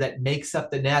matter that makes up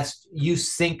the nest, you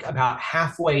sink about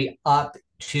halfway up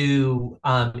to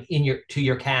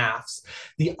your calves.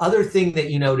 The other thing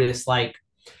that you notice, like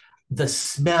the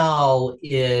smell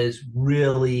is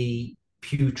really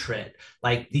putrid.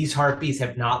 Like these harpies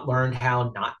have not learned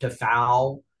how not to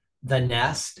foul the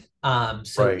nest.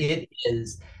 It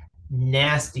is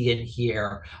nasty in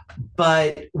here.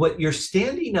 But what you're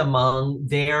standing among,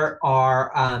 there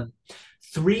are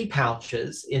 3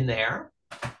 pouches in there.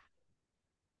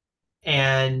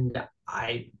 And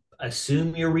I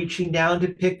assume you're reaching down to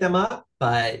pick them up,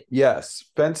 but... Yes,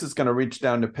 Fence is going to reach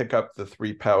down to pick up the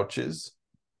 3 pouches.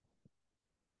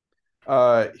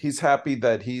 He's happy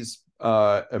that he's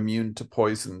immune to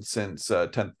poison since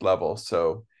 10th level,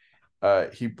 so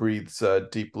he breathes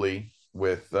deeply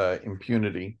with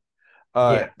impunity.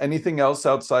 Anything else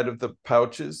outside of the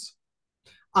pouches?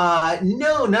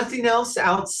 No, nothing else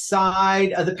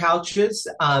outside of the pouches.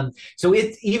 So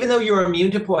even though you're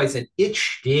immune to poison, it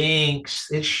stinks.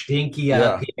 It's stinky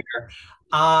up here.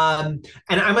 And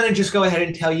I'm going to just go ahead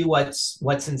and tell you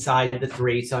what's inside the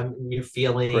 3. So you're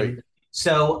feeling. Great.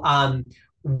 So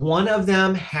one of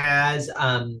them has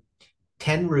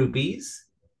 10 rubies.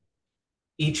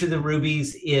 Each of the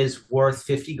rubies is worth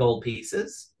 50 gold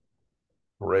pieces.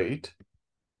 Great.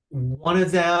 One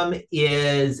of them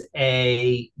is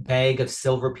a bag of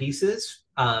silver pieces.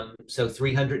 So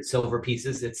 300 silver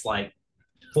pieces. It's like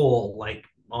full, like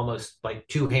almost like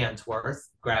 2 hands worth,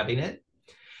 grabbing it.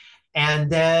 And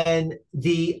then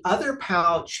the other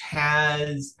pouch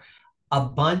has a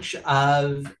bunch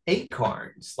of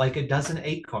acorns, like a dozen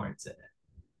acorns in it.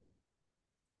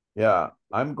 Yeah,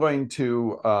 I'm going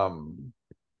to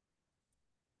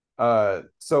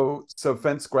so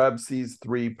Fence grabs these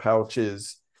 3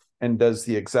 pouches and does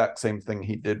the exact same thing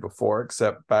he did before,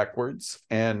 except backwards,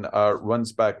 and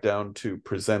runs back down to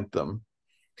present them.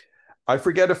 I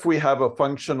forget if we have a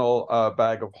functional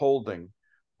bag of holding,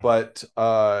 but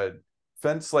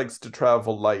Fence likes to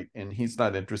travel light, and he's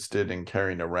not interested in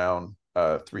carrying around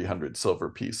 300 silver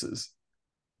pieces.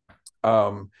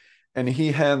 And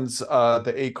he hands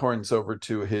the acorns over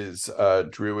to his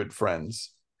druid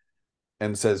friends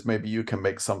and says, maybe you can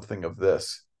make something of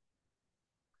this.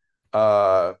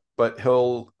 But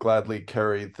he'll gladly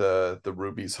carry the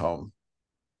rubies home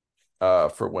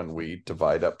for when we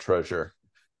divide up treasure,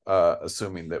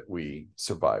 assuming that we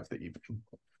survive the evening.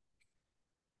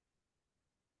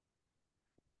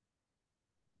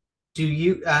 Do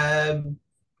you,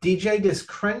 DJ, does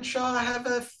Crenshaw have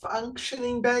a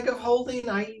functioning bag of holding?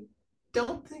 I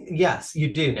don't think, yes,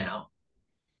 you do now.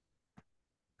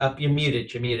 Up, you're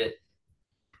muted, you're muted.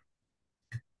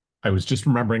 I was just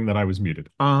remembering that I was muted.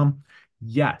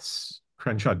 Yes,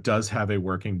 Crenshaw does have a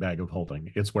working bag of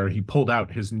holding. It's where he pulled out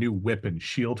his new whip and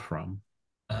shield from.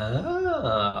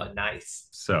 Oh, nice.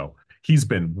 So he's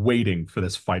been waiting for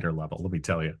this fighter level, let me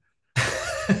tell you.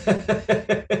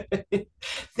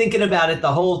 Thinking about it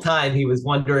the whole time he was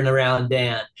wandering around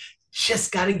Dan.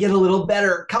 Just got to get a little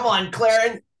better. Come on,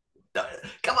 Claren.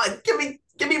 Come on, give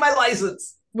me my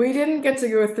license. We didn't get to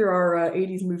go through our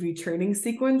 80s movie training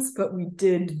sequence, but we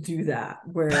did do that,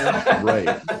 where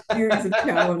right, series of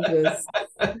challenges.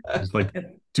 It's like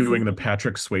doing the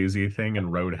Patrick Swayze thing in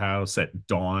Roadhouse at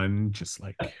dawn, just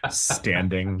like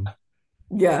standing.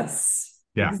 Yes,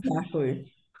 yeah,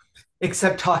 exactly.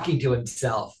 Except talking to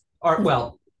himself, or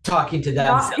well, talking to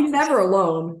themselves. He's never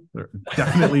alone. There are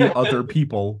definitely other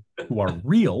people who are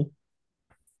real.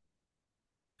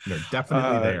 They're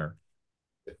definitely there.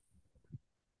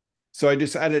 So I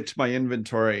just added to my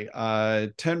inventory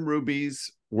 10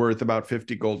 rubies worth about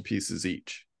 50 gold pieces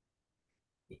each.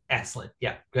 Excellent.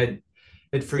 Yeah, good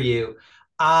for you.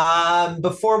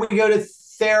 Before we go to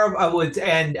Thera Woods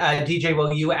and DJ,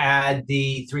 will you add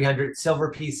the 300 silver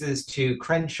pieces to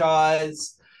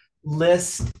Crenshaw's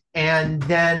list? And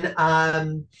then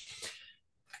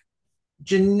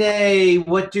Janae,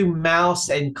 what do Mouse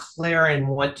and Claren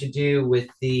want to do with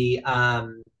the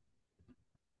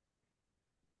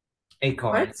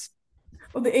acorns?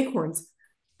 Oh, the acorns.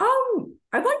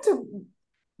 I'd like to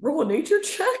roll a nature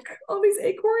check on these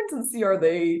acorns and see, are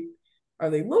they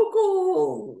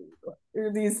local?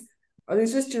 Are these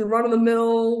just your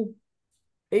run-of-the-mill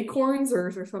acorns, or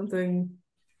is there something?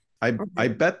 I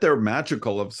bet they're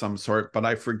magical of some sort, but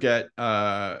I forget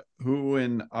who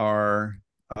in our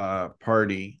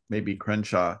party, maybe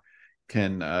Crenshaw,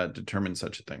 can determine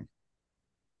such a thing.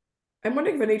 I'm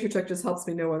wondering if a nature check just helps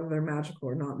me know whether they're magical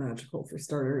or not magical, for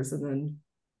starters, and then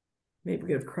maybe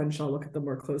we have Crenshaw look at them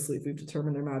more closely if we've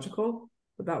determined they're magical.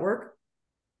 Would that work?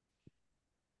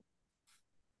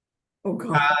 Oh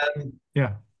god.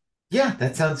 Yeah,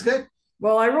 that sounds good.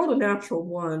 Well, I rolled a natural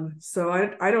 1, so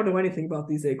I don't know anything about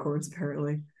these acorns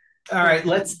apparently. All right,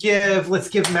 let's give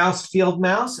Mouse Field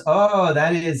Mouse. Oh,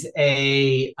 that is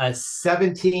a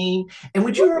 17. And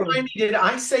would you remind me, did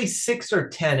I say 6 or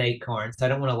 10 acorns? I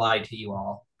don't want to lie to you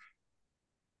all.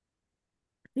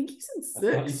 I think you said 6.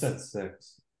 I thought you said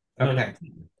 6. Okay.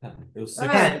 No, it was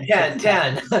 6.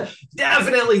 10.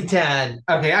 Definitely 10.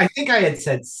 Okay, I think I had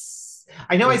said,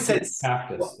 I know I said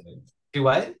cactus. Do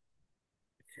what?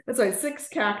 That's right, 6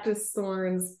 cactus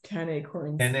thorns, 10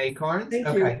 acorns. 10 acorns? Thank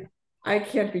okay. you. I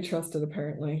can't be trusted,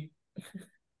 apparently.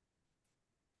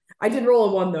 I did roll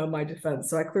a 1, though, in my defense,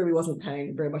 so I clearly wasn't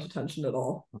paying very much attention at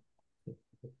all.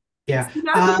 Yeah.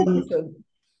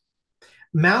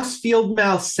 Mouse Field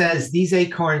Mouse says these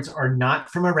acorns are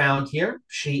not from around here.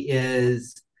 She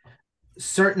is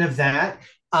certain of that.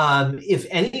 If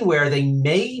anywhere, they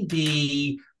may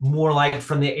be more like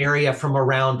from the area from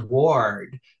around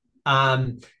Ward.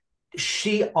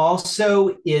 She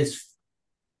also is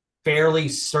fairly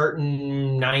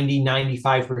certain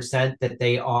 95% that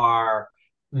they are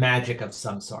magic of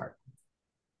some sort.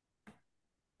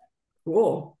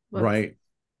 Cool. Right.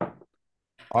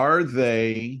 Are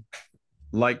they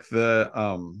like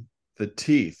the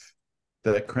teeth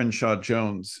that Crenshaw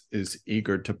Jones is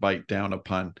eager to bite down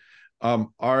upon?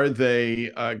 Are they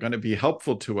going to be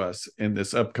helpful to us in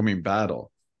this upcoming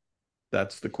battle?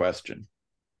 That's the question.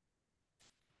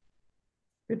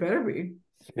 It better be.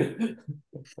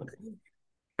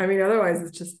 I mean, otherwise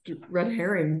it's just red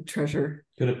herring treasure.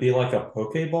 Could it be like a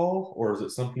Pokeball, or is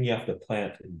it something you have to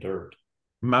plant in dirt?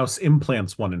 Mouse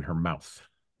implants one in her mouth.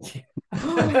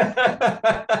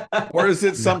 Or is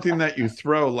it something that you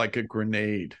throw like a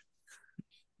grenade?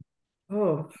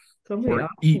 Oh, so many Or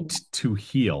options. eat to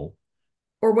heal.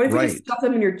 Or what if you Right. just stuff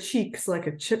them in your cheeks like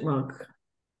a chipmunk?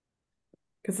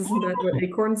 Because isn't that what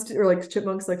acorns do? Or like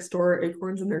chipmunks like store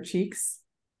acorns in their cheeks?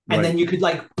 And then you could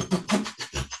like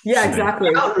Yeah,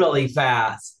 exactly. out really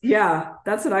fast. Yeah,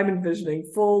 that's what I'm envisioning.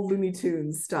 Full Looney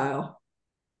Tunes style.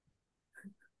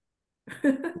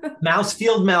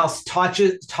 Mousefield Mouse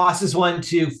tosses one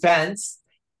to Fence,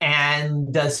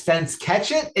 and does Fence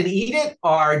catch it and eat it,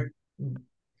 or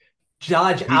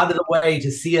dodge out of the way to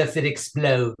see if it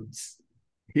explodes?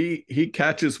 He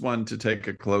catches one to take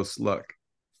a close look.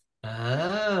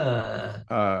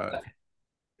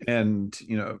 And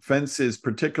Fence is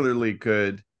particularly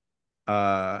good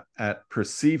at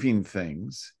perceiving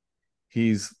things.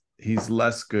 He's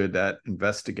less good at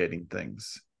investigating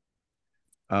things.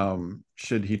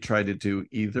 Should he try to do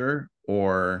either,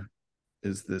 or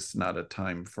is this not a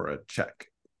time for a check?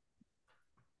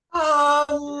 I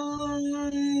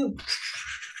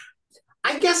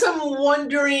guess I'm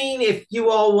wondering if you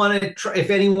all want to try, if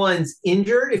anyone's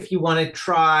injured, if you want to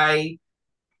try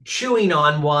chewing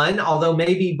on one, although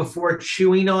maybe before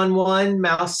chewing on one,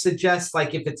 Mouse suggests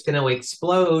like if it's going to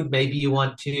explode, maybe you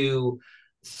want to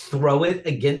throw it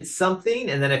against something,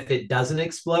 and then if it doesn't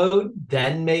explode,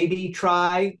 then maybe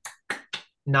try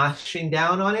noshing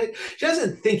down on it. She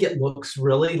doesn't think it looks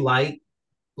really like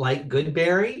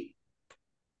Goodberry.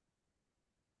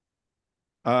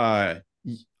 I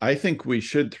think we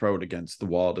should throw it against the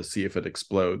wall to see if it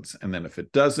explodes, and then if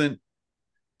it doesn't,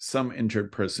 some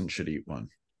injured person should eat one.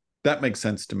 That makes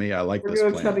sense to me. I like this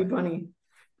plan. Chubby bunny.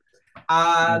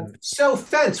 So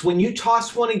Fence, when you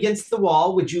toss one against the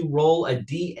wall, would you roll a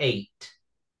D8?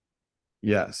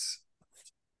 Yes.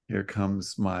 Here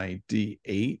comes my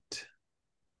D8.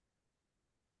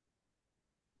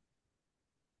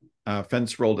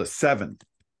 Fence rolled a 7.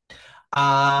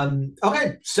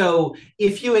 Okay, so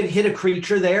if you had hit a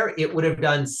creature there, it would have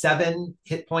done 7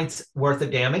 hit points worth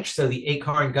of damage. So the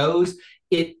acorn goes,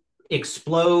 it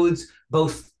explodes,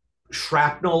 both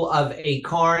shrapnel of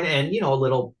acorn and a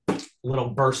little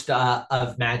burst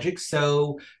of magic.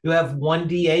 So you have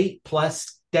 1d8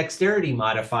 plus dexterity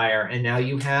modifier, and now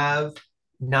you have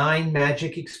 9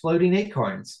 magic exploding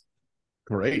acorns.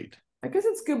 Great. I guess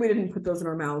it's good we didn't put those in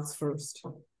our mouths first.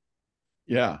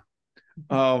 Yeah.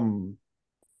 I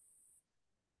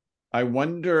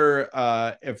wonder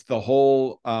if the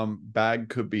whole bag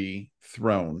could be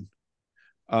thrown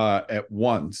at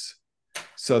once,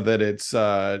 so that it's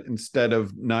instead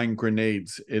of 9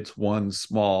 grenades, it's one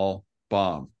small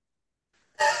bomb.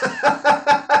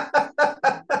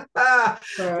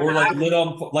 Or like lit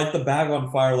on, like the bag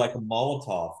on fire, like a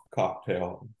Molotov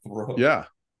cocktail. Yeah.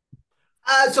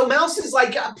 So Mouse is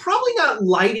like probably not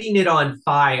lighting it on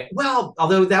fire. Well,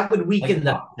 although that would weaken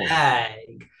the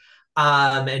bag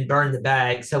and burn the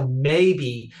bag. So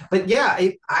maybe, but yeah,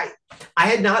 I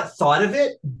had not thought of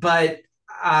it, but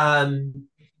yeah.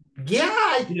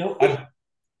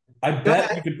 I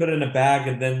bet you could put it in a bag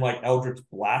and then like Eldritch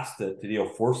blast it to deal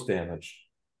force damage.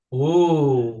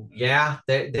 Ooh, yeah.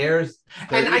 There's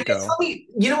and I guess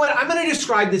you know what? I'm going to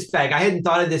describe this bag. I hadn't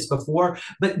thought of this before,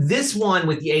 but this one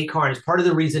with the acorns, part of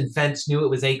the reason Fence knew it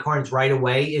was acorns right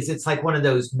away is it's like one of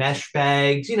those mesh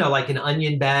bags, like an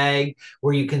onion bag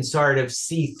where you can sort of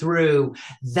see through.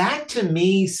 That to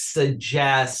me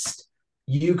suggests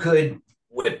you could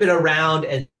whip it around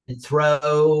and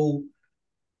throw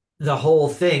the whole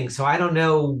thing. So I don't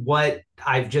know what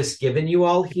I've just given you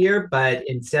all here, but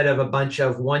instead of a bunch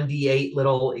of 1d8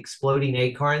 little exploding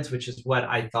acorns, which is what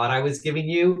I thought I was giving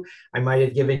you, I might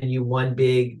have given you one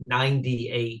big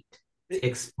 9d8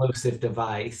 explosive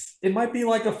device. It might be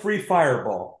like a free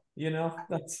fireball,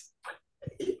 that's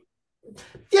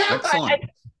yeah.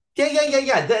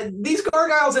 These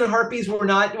gargoyles and harpies were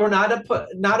not a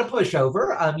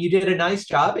pushover. You did a nice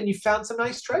job, and you found some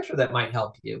nice treasure that might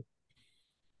help you.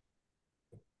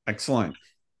 Excellent.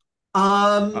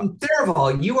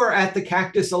 Theraval, you are at the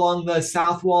cactus along the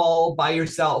south wall by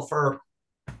yourself, or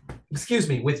excuse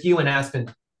me, with you and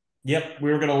Aspen. Yep,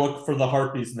 we were gonna look for the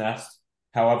harpy's nest.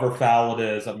 However foul it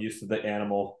is, I'm used to the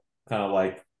animal kind of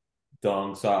like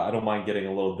dung, so I don't mind getting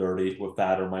a little dirty with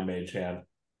that or my mage hand.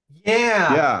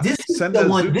 Yeah. This is send the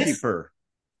one, zookeeper.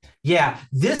 Yeah,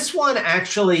 this one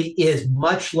actually is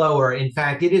much lower. In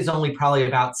fact, it is only probably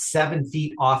about 7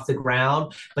 feet off the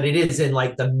ground, but it is in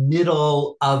like the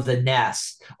middle of the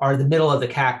nest or the middle of the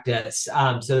cactus.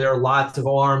 So there are lots of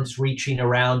arms reaching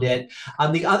around it.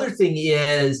 The other thing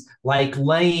is like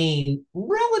laying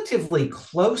relatively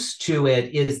close to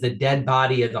it is the dead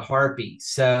body of the harpy.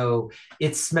 So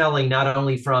it's smelling not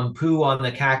only from poo on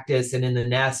the cactus and in the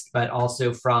nest, but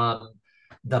also from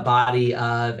the body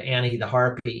of Annie the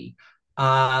harpy.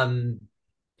 Um,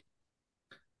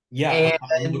 Yeah,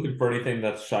 I'm and looking for anything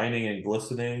that's shining and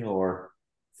glistening or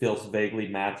feels vaguely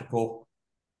magical.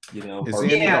 Is Harpy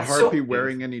Annie the yeah, harpy so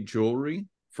wearing any jewelry,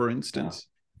 for Yeah. instance?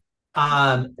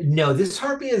 no, this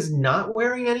harpy is not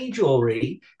wearing any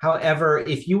jewelry. However,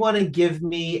 if you want to give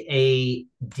me a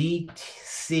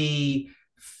DC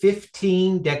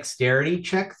 15 dexterity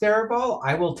check, Theraball,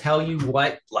 I will tell you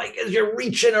what, like as you're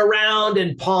reaching around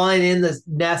and pawing in the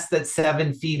nest that's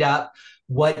 7 feet up,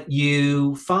 what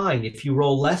you find. If you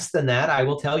roll less than that, I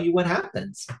will tell you what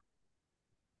happens.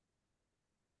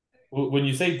 When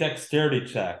you say dexterity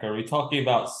check, are we talking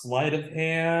about sleight of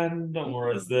hand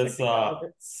or is this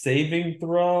saving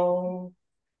throw?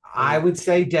 I would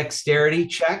say dexterity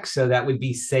check, so that would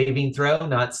be saving throw,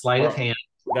 not sleight of Or hand.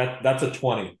 that's a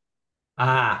 20.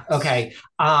 Ah, okay.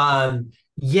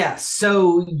 Yes.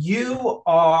 So you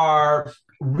are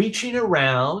reaching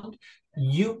around.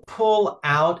 You pull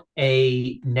out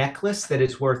a necklace that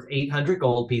is worth 800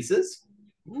 gold pieces.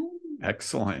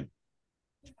 Excellent.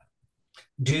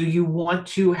 Do you want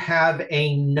to have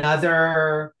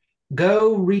another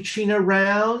go reaching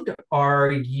around?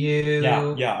 Are Yeah,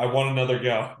 you yeah, I want another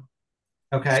go.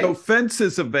 So okay? fence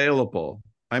is available.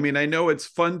 I mean, I know it's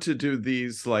fun to do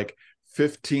these like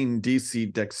 15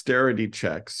 DC dexterity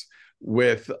checks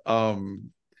with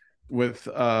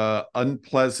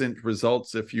unpleasant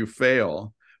results if you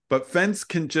fail, but fence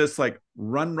can just like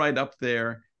run right up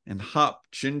there and hop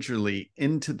gingerly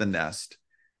into the nest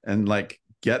and like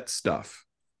get stuff.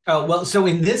 Oh, well, so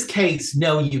in this case,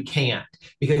 no, you can't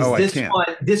because Oh, I can't.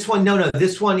 no,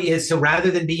 this one is so rather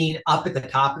than being up at the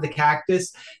top of the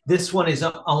cactus, this one is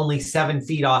only 7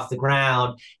 feet off the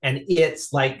ground. And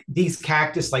it's like these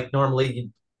cactus, like normally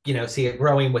see it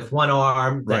growing with one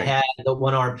arm, the Right. head, the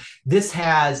one arm. This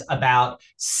has about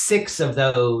six of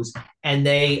those and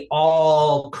they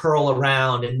all curl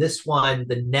around. And this one,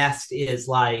 the nest is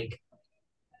like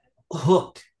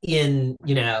hooked in,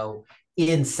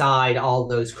 inside all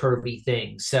those curvy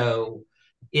things. So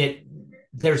it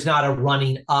there's not a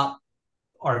running up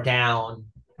or down.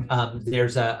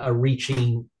 There's a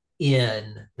reaching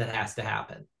in that has to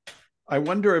happen. I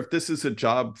wonder if this is a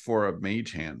job for a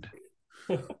mage hand.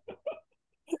 I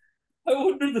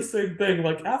wonder the same thing.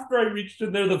 Like after I reached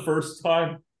in there the first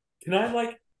time, can I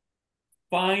like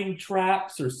find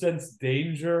traps or sense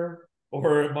danger?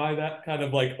 Or am I that kind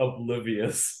of like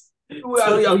oblivious?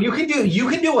 Well, you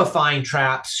can do a fine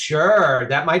traps, sure.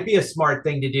 That might be a smart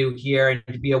thing to do here and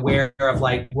to be aware of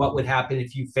like what would happen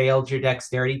if you failed your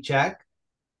dexterity check.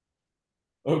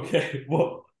 Okay,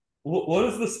 well, what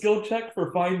is the skill check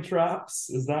for find traps?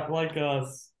 Is that like a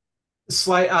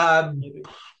Slight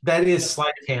that is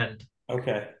sleight of hand.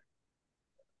 okay?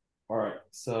 All right,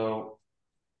 so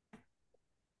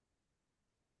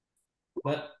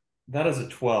that that is a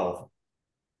 12.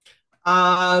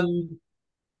 Um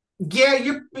yeah,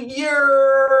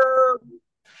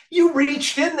 you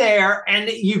reached in there and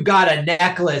you got a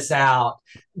necklace out.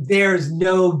 There's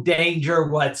no danger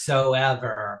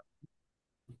whatsoever.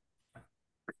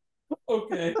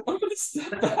 Okay, I'm gonna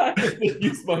step back and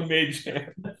use my mage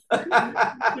hand.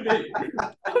 I'm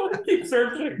gonna keep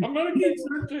searching. I'm gonna keep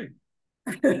searching.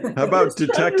 How about There's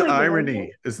detect treasure in the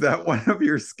irony? Is that one of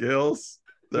your skills,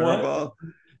 Theraball?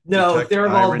 No, Detect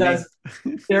irony?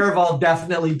 Theraval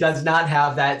definitely does not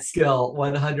have that skill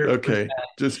 100%. Okay,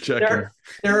 just checking.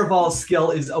 Theraval's skill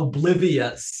is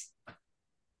oblivious.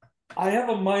 I have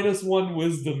a -1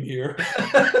 wisdom here.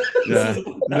 Yeah.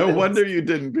 No wonder you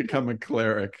didn't become a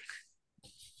cleric.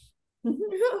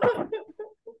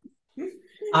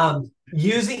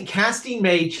 Using casting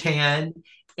mage hand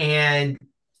and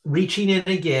reaching in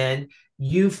again,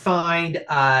 you find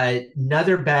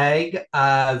another bag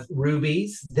of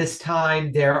rubies. This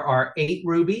time there are 8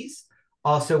 rubies,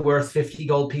 also worth 50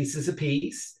 gold pieces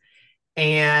apiece.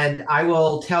 And I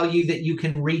will tell you that you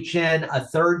can reach in a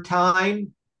third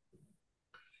time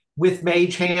with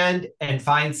mage hand and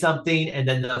find something. And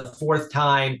then the fourth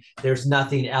time, there's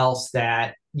nothing else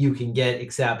that you can get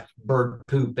except bird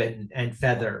poop and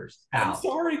feathers I'm out.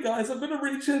 sorry, guys. I'm gonna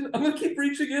reach in. I'm gonna keep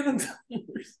reaching in until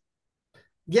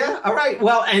Yeah. All right.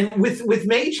 Well, and with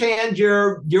mage hand,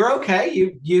 you're okay.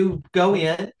 You go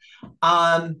in.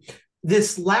 Um,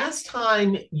 this last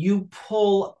time you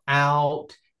pull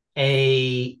out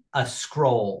a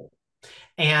scroll,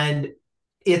 and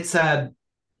it's a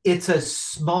it's a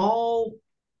small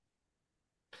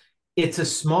it's a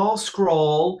small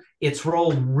scroll. It's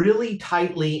rolled really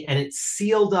tightly and it's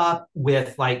sealed up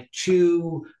with like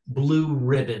two blue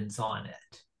ribbons on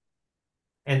it.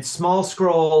 And small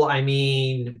scroll, I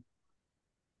mean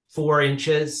 4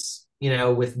 inches,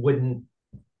 with wooden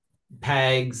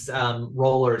pegs,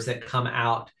 rollers that come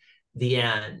out the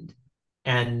end.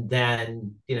 And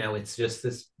then, it's just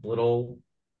this little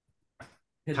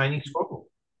tiny scroll.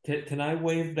 Can I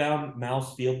wave down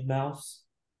Mouse Field Mouse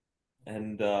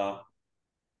and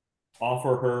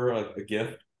offer her a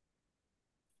gift?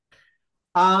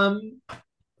 Um,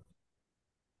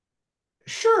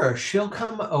 sure, she'll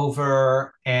come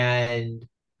over and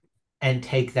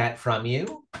take that from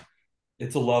you.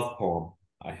 It's a love poem,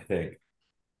 I think.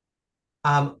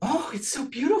 Oh, it's so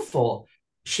beautiful.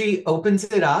 She opens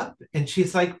it up and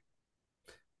she's like,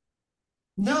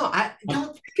 no, I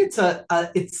don't think it's not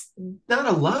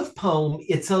a love poem.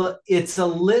 It's a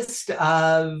list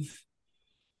of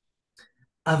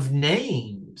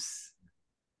names.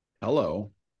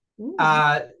 Hello.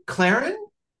 Claren,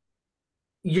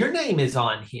 your name is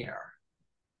on here.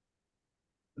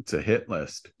 It's a hit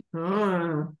list.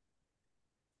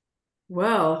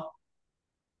 Well,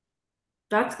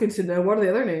 that's good to know. What are the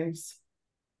other names?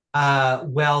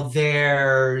 Well,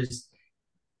 there's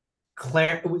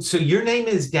Claire. So your name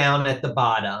is down at the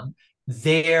bottom.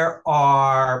 There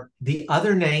are the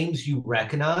other names you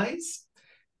recognize.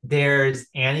 There's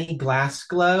Annie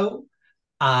Glassglow.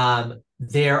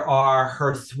 There are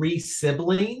her three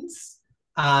siblings.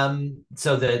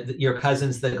 So your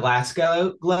cousins, the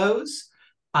Glassglows.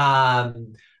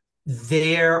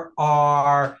 There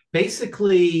are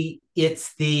basically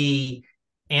it's the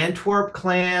Antwerp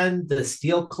clan, the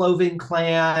Steel Cloven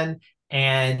clan,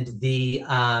 and the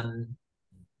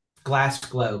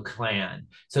Glassglow clan.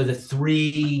 So the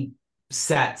three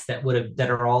sets that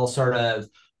are all sort of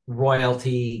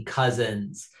royalty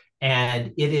cousins,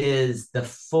 and it is the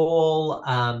full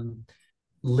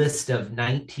list of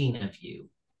 19 of you.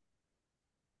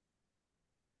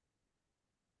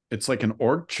 It's like an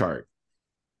org chart.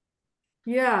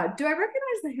 Yeah. Do I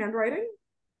recognize the handwriting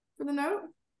for the note?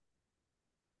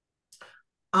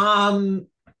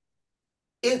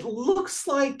 It looks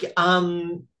like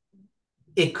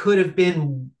it could have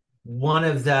been one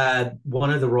of the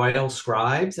royal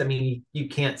scribes. I mean, you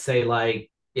can't say like,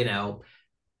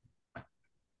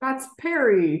 That's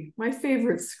Perry, my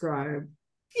favorite scribe.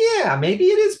 yeah, maybe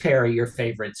it is Perry, your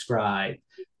favorite scribe.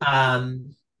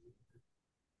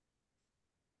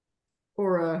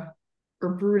 Or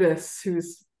Brutus,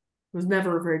 was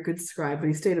never a very good scribe, but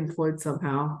he stayed employed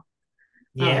somehow.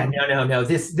 Yeah, no.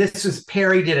 This was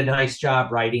Perry did a nice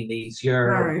job writing these. You're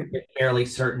Right. fairly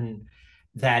certain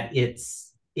that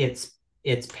it's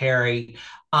Perry.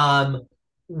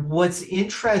 What's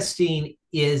interesting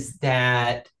is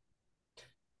that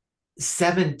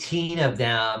 17 of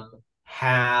them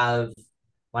have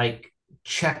like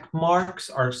check marks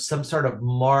or some sort of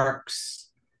marks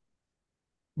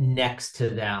next to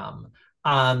them.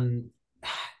 And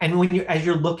as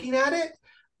you're looking at it,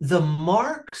 the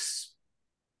marks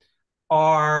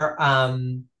are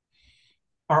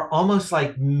almost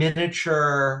like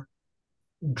miniature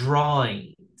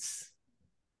drawings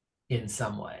in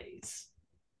some ways.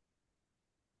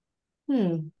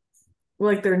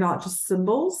 Like they're not just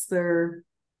symbols, they're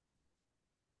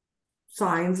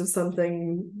signs of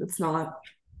something that's not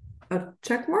a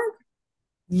check mark.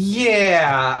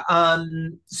 Yeah.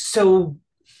 So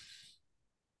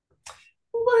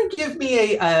want to give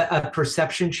me a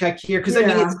perception check here? Because I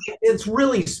mean, it's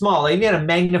really small. I mean, at a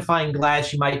magnifying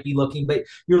glass, you might be looking, but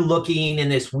you're looking in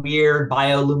this weird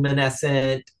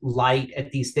bioluminescent light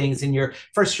at these things, and you're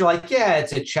like, yeah,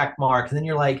 it's a check mark, and then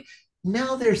you're like,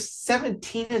 no, there's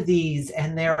 17 of these,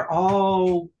 and they're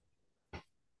all.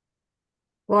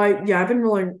 Well, I've been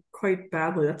rolling quite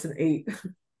badly. That's an 8.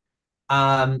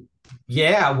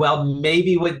 Yeah, well,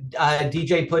 maybe what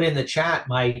DJ put in the chat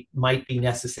might be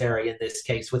necessary in this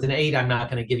case. With an 8, I'm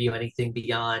not going to give you anything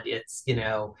beyond it's,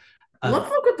 Let's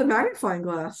look at the magnifying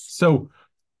glass. So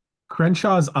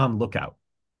Crenshaw's on lookout.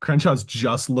 Crenshaw's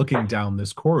just looking down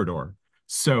this corridor.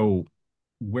 So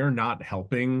we're not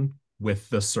helping with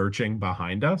the searching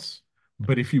behind us.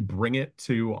 But if you bring it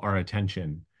to our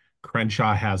attention,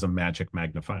 Crenshaw has a magic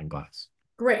magnifying glass.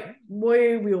 Great.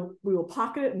 We will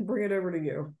pocket it and bring it over to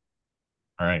you.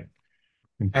 All right.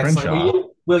 And Excellent.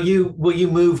 Will you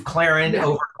move Claren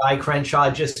over by Crenshaw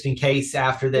just in case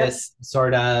after this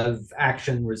sort of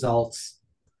action results?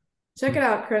 Check it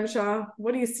out, Crenshaw.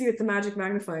 What do you see with the magic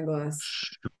magnifying glass?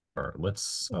 Sure.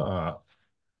 Let's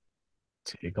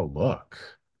take a look.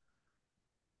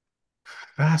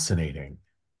 Fascinating.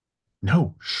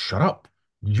 No, shut up.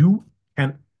 You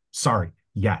and sorry.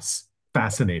 Yes,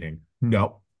 fascinating.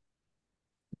 No.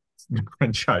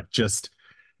 Crenshaw, just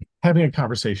having a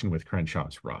conversation with Crenshaw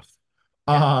is rough.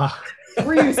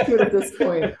 We're used to it at this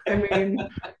point. I mean,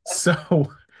 so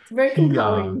it's very he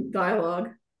compelling dialogue.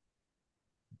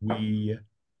 we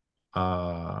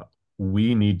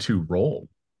we need to roll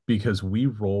because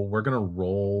we're gonna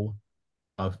roll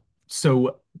a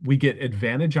so we get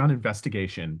advantage on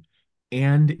investigation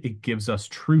and it gives us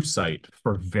true sight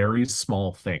for very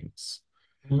small things.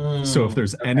 So if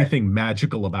there's Okay. anything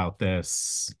magical about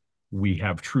this, we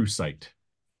have true sight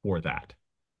for that.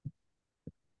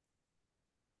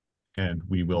 And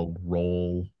we will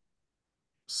roll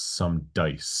some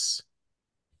dice.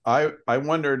 I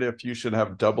wondered if you should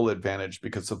have double advantage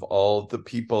because of all the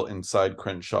people inside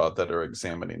Crenshaw that are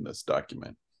examining this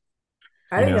document.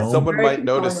 I think that's Someone very might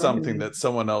notice compelling something argument. that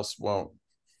someone else won't.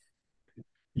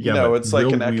 Yeah, but It's like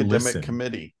will an we academic listen?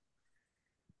 committee.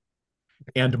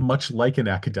 And much like an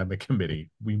academic committee,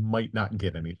 we might not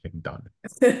get anything done.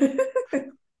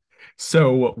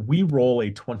 So we roll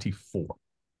a 24.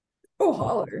 Oh,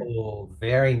 holler. Oh,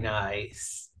 very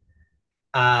nice.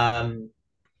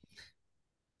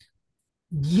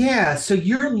 Yeah, so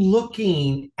you're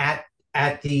looking at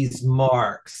these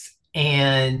marks,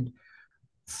 and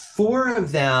four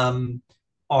of them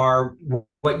are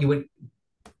what you would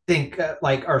think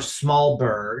like are small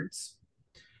birds.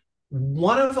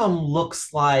 One of them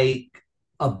looks like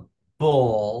a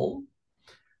bull.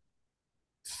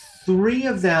 Three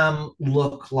of them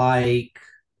look like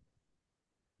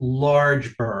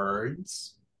large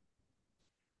birds.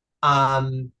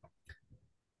 Um,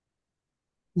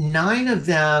 nine of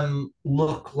them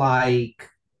look like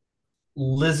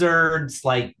lizards,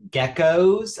 like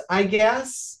geckos, I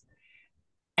guess.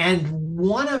 And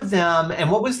one of them, and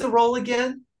what was the roll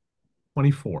again?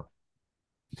 24.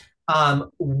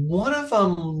 One of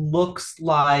them looks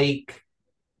like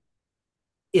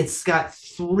it's got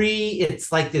three,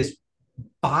 it's like this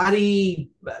body,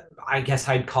 I guess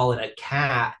I'd call it a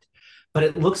cat, but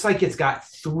it looks like it's got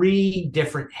three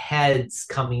different heads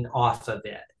coming off of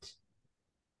it.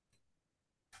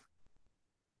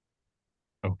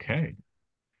 Okay.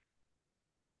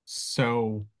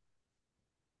 So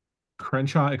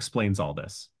Crenshaw explains all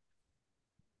this.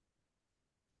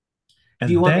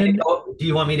 Do you And want me to then go, do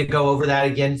you want me to go over that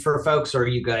again for folks, or are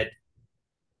you good?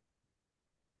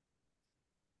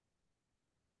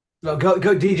 Go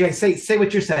DJ, say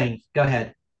what you're saying. Go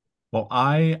ahead. well,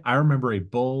 I remember a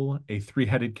bull, a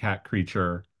three-headed cat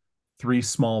creature, three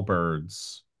small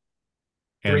birds,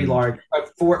 Three and large,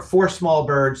 four small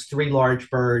birds, three large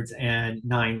birds, and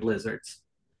nine lizards.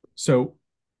 so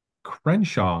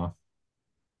Crenshaw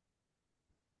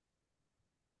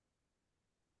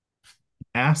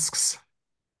asks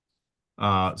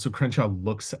so Crenshaw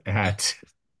looks at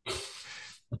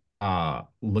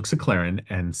Claren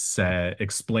and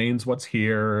explains what's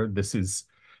here.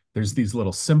 There's these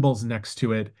little symbols next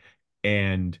to it.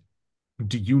 And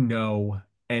do you know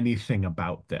anything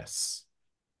about this?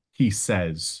 He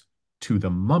says to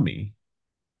the mummy,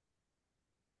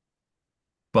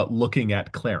 but looking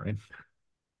at Claren.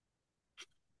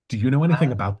 Do you know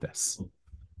anything about this?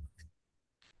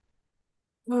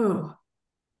 Oh,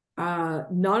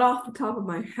 not off the top of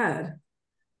my head.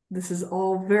 This is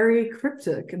all very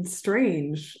cryptic and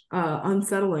strange,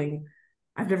 unsettling.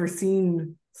 I've never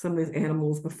seen some of these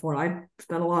animals before. I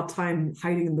spent a lot of time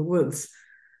hiding in the woods.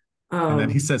 And then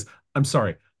he says, I'm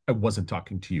sorry, I wasn't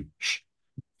talking to you. Shh.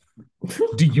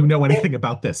 Do you know anything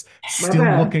about this? My Still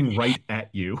bad. looking right at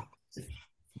you.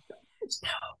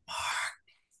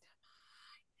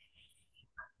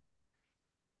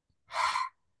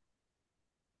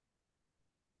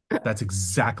 That's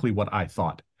exactly what I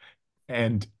thought.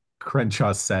 And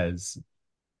Crenshaw says,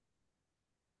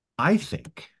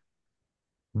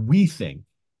 we think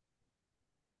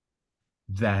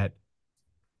that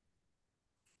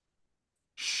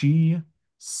she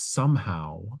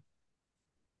somehow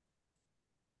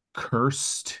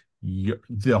cursed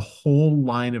the whole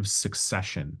line of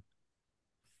succession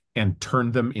and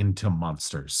turned them into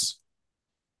monsters.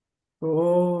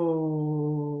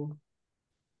 Oh,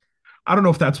 I don't know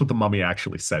if that's what the mummy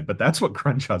actually said, but that's what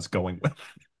Crenshaw's going with.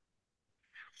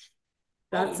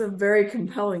 that's a very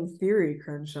compelling theory,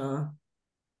 Crenshaw.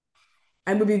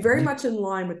 And would be very much in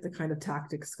line with the kind of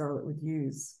tactics Scarlet would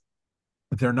use.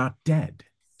 They're not dead,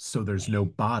 so there's no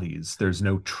bodies, there's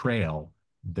no trail,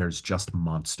 there's just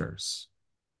monsters.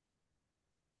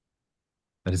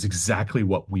 That is exactly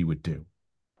what we would do.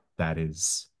 That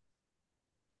is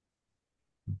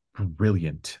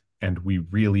brilliant. And we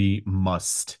really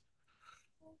must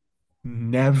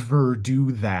never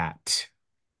do that,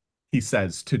 he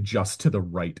says to the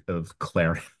right of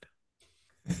Claren.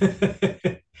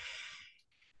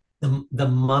 The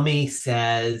mummy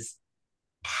says,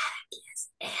 Agnes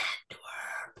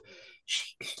Antwerp.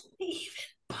 She didn't even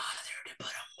bother to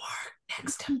put a mark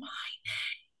next to mine.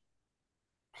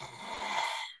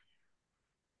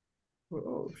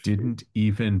 Oh, Didn't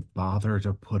even bother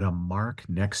to put a mark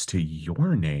next to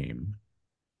your name.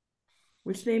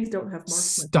 which names don't have marks?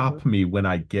 Stop me when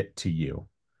I get to you.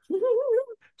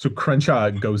 So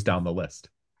Crenshaw goes down the list.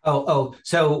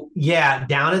 So yeah,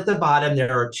 down at the bottom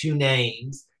there are two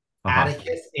names: Uh-huh.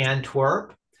 Atticus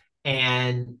Antwerp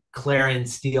and Claren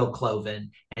Steel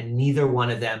Cloven, and neither one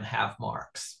of them have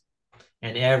marks.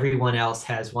 And everyone else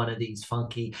has one of these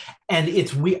funky. And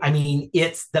it's good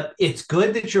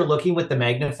that you're looking with the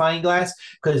magnifying glass,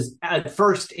 because at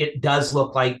first it does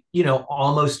look like,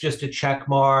 almost just a check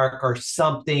mark or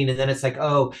something, and then it's like,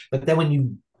 oh, but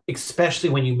then especially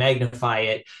when you magnify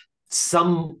it,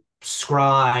 some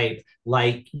scribe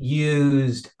like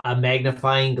used a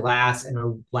magnifying glass and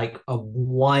a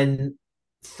one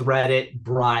threaded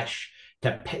brush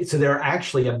so they're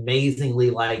actually amazingly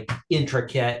like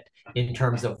intricate in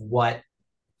terms of what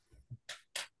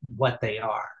they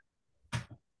are.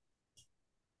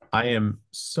 I am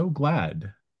so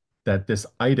glad that this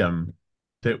item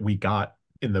that we got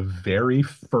in the very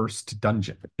first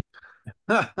dungeon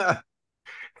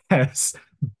has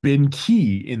been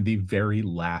key in the very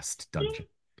last dungeon.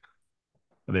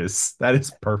 That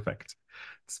is perfect.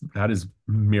 That is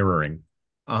mirroring.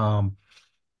 I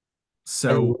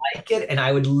So like it, and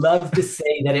I would love to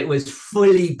say that it was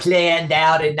fully planned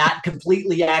out and not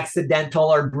completely accidental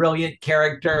or brilliant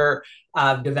character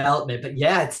development. But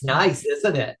yeah, it's nice,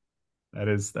 isn't it?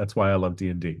 that's why I love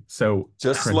D&D. So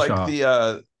Just like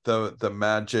Crenshaw, the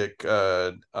magic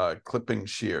clipping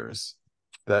shears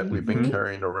that we've been Mhm.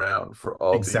 carrying around for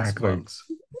all these Exactly. months.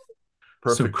 So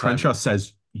Perfect Crenshaw timing.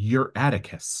 says, "You're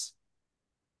Atticus."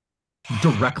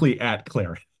 Directly at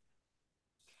Claren.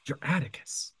 You're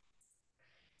Atticus.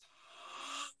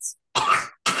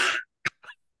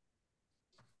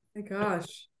 My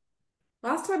gosh.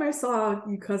 Last time I saw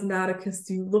you, cousin Atticus,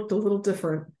 you looked a little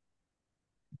different.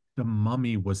 The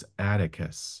mummy was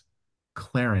Atticus.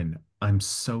 Claren, I'm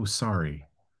so sorry.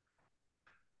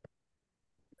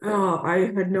 Oh, I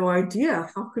had no idea.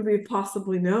 How could we have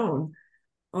possibly known?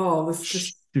 Oh, this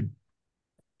just, Should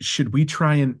should we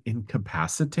try and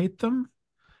incapacitate them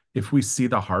if we see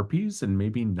the harpies and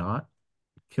maybe not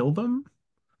kill them?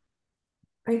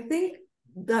 I think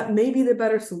that may be the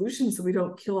better solution so we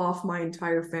don't kill off my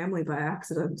entire family by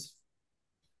accident.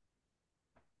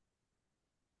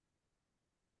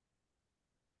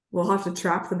 We'll have to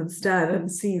trap them instead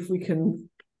and see if we can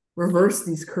reverse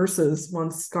these curses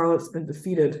once Scarlet's been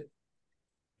defeated.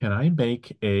 Can I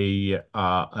make an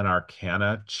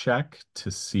Arcana check to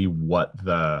see what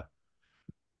the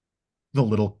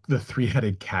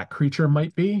three-headed cat creature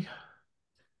might be?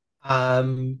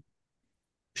 Um,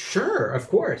 sure, of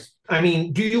course. I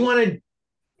mean, do you want to?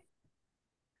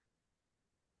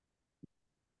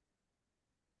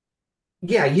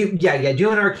 Do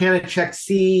an Arcana check,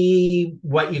 see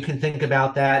what you can think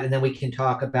about that, and then we can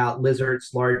talk about lizards,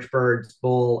 large birds,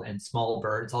 bull, and small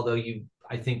birds. Although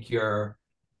I think you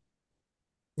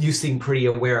seem pretty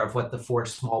aware of what the four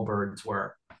small birds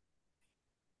were,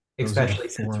 Those are the especially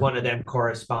since four. one of them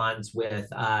corresponds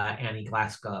with Annie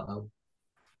Glasgow.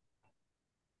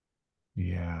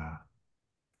 Yeah.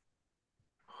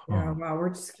 Yeah, Huh. wow, we're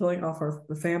just killing off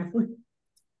the family.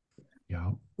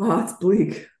 Yeah. Oh, it's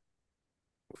bleak.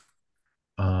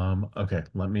 Okay, I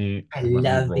let me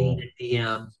love being roll. a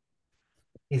DM.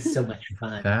 It's so much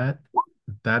fun. That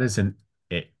is an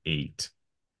 8. I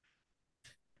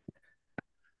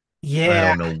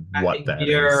Yeah, don't know what that is.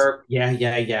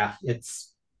 yeah.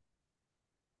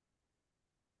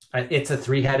 It's a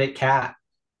three-headed cat.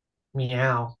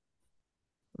 Meow.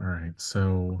 All right,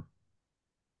 so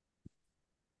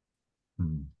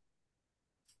Maybe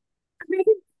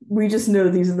we just know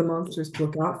these are the monsters to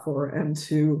look out for and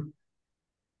to,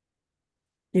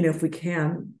 if we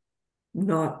can,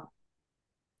 not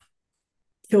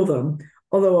kill them.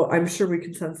 Although I'm sure we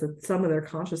can sense that some of their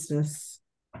consciousness,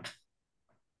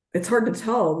 it's hard to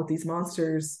tell with these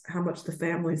monsters how much the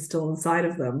family is still inside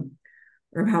of them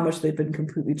or how much they've been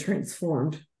completely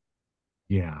transformed.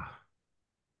 yeah.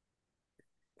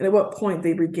 And at what point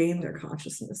they regain their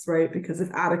consciousness, right? Because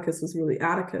if Atticus was really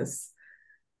Atticus,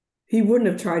 he wouldn't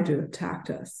have tried to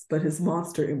attack us, but his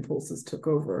monster impulses took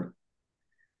over.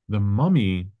 The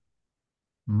mummy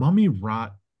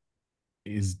rot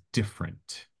is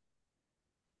different.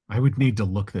 I would need to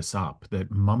look this up.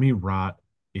 That mummy rot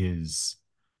is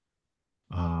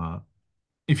uh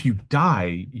if you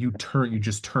die, you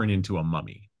just turn into a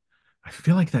mummy. I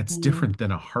feel like that's different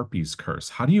than a harpy's curse.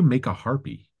 How do you make a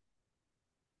harpy?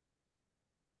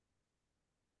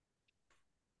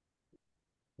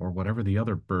 Or whatever the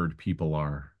other bird people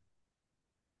are.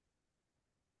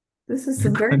 This is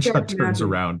some very Crenshaw dark turns magic.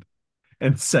 around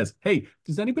and says, "Hey,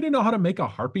 does anybody know how to make a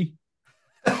harpy?"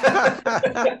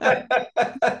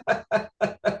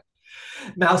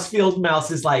 Mousefield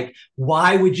Mouse is like,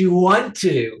 why would you want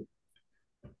to?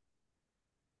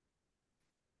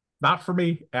 Not for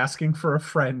me, asking for a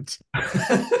friend.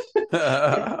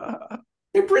 They're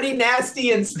pretty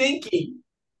nasty and stinky.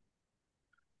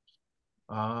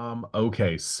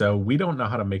 Okay, so we don't know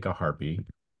how to make a harpy,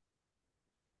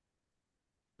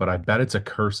 but I bet it's a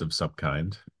curse of some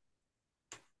kind.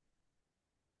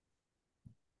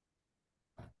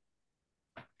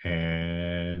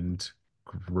 And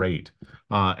great.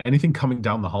 Anything coming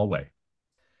down the hallway?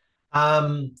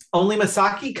 Only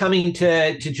Masaki coming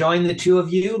to join the two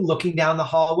of you, looking down the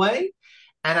hallway.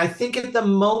 And I think at the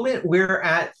moment we're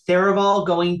at Theraval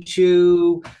going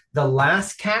to the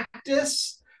last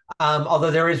cactus.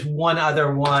 Although there is one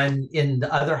other one in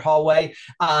the other hallway.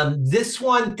 This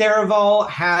one, Theraval,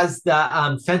 has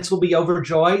the fence will be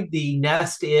overjoyed. The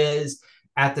nest is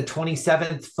at the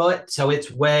 27th foot, so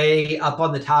it's way up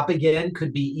on the top again.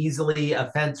 Could be easily a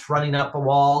fence running up a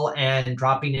wall and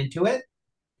dropping into it.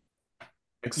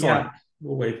 Excellent. Yeah,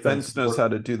 we'll wait. Fence knows how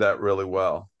to do that really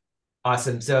well.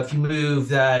 Awesome. So if you move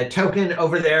the token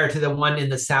over there to the one in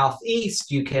the southeast,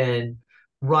 you can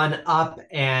run up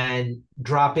and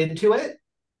drop into it.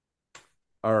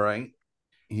 All right.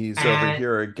 He's over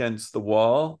here against the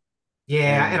wall.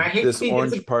 Yeah, and I hate this to be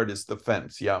orange part is the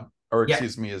fence, yeah. Or yeah.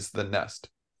 excuse me, is the nest.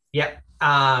 Yep.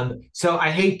 So I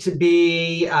hate to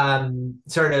be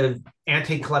sort of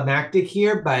anticlimactic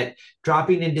here, but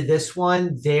dropping into this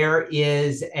one, there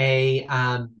is a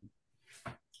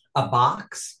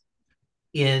box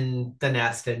in the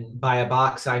nest, and by a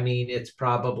box I mean it's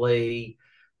probably,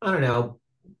 I don't know,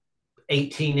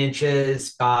 18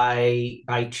 inches by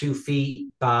 2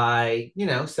 feet by,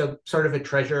 so sort of a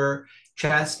treasure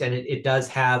chest, and it does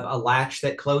have a latch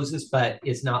that closes but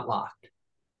is not locked.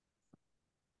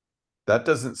 That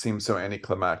doesn't seem so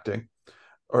anticlimactic,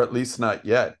 or at least not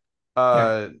yet.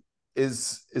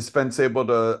 Is Spence able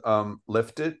to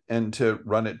lift it and to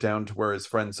run it down to where his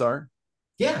friends are?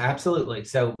 Yeah, absolutely.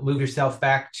 So move yourself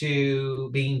back to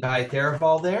being by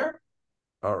Theraval there.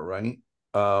 All right.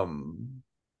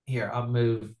 Here, I'll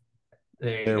move.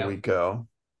 There we go.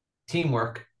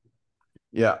 Teamwork.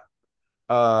 Yeah.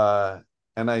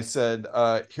 And I said,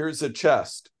 here's a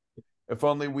chest. If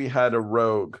only we had a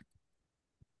rogue.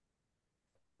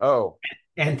 Oh.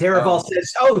 And Theraval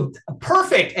says, oh,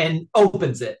 perfect, and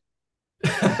opens it.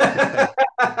 I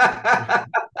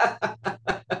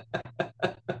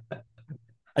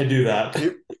do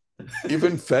that.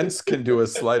 Even Fence can do a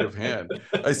sleight of hand.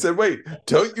 I said, wait,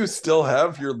 don't you still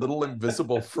have your little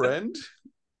invisible friend?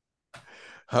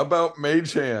 How about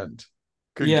Mage Hand?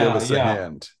 Could give us a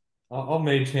hand. I'll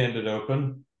Mage Hand it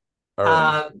open. All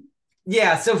right.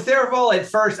 Yeah, so Theraval at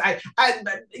first,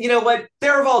 you know what?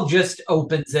 Theraval just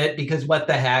opens it because what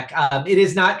the heck? It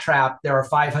is not trapped. There are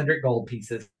 500 gold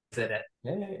pieces in it.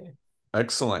 Hey.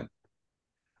 Excellent.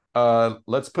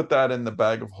 Let's put that in the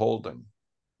bag of holding.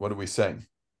 What do we say?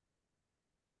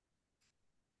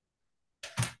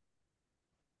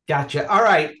 Gotcha. All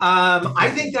right. I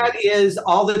think that is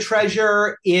all the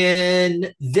treasure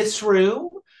in this room.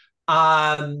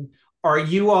 Are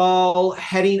you all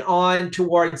heading on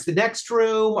towards the next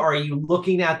room? Or are you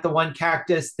looking at the one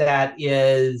cactus that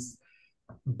is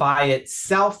by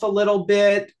itself a little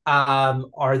bit?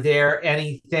 Are there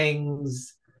any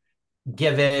things,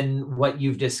 given what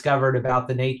you've discovered about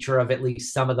the nature of at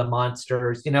least some of the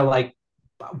monsters, like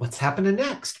what's happening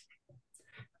next?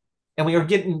 And we are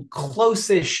getting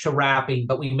close-ish to wrapping,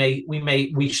 but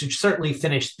we should certainly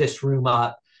finish this room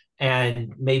up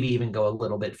and maybe even go a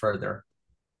little bit further.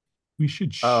 We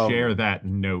should share that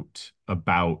note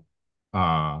about,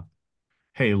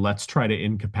 hey, let's try to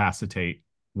incapacitate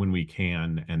when we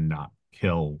can and not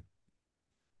kill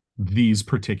these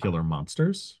particular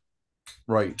monsters.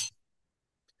 Right.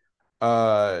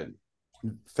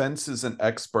 Fence is an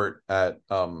expert at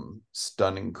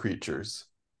stunning creatures.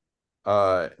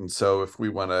 And so if we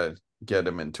want to get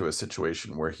him into a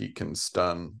situation where he can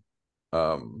stun,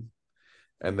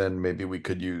 and then maybe we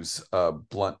could use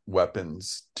blunt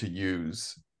weapons to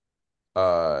use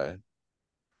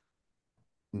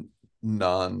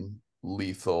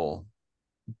non-lethal,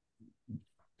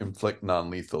 inflict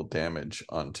non-lethal damage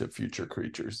onto future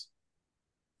creatures.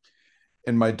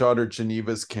 In my daughter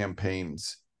Geneva's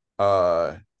campaigns,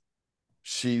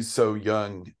 she's so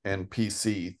young and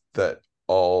PC that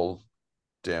all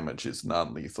damage is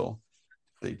non-lethal.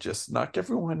 They just knock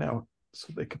everyone out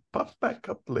so they can pop back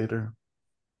up later.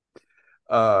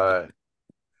 That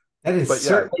is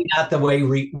certainly not the way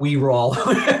we roll.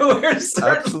 We're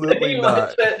absolutely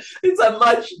not. It's a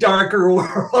much darker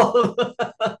world.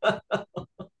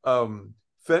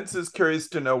 Fence is curious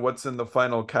to know what's in the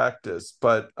final cactus,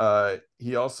 but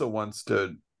he also wants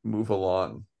to move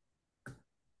along.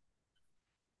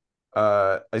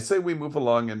 I say we move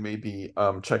along and maybe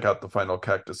check out the final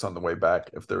cactus on the way back,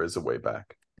 if there is a way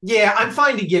back. Yeah, I'm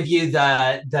fine to give you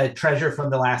the treasure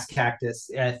from the last cactus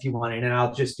if you want it, and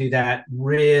I'll just do that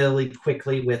really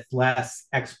quickly with less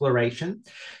exploration.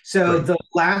 So Great. The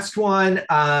last one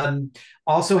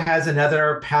also has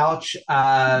another pouch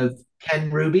of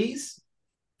 10 rubies.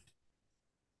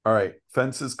 All right,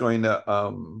 Fence is going to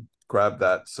grab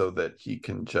that so that he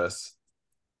can just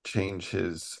change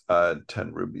his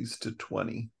 10 rubies to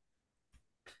 20.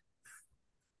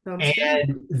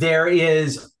 And there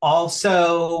is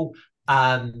also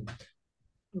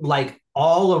like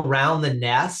all around the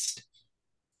nest,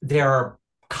 there are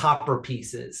copper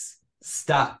pieces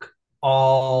stuck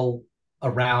all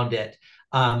around it.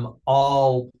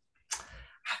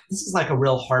 This is like a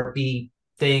real harpy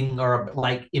thing, or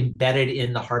like embedded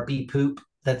in the harpy poop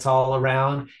that's all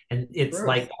around. And it's Gross.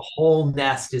 Like the whole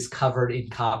nest is covered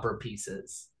in copper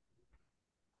pieces.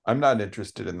 I'm not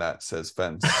interested in that, says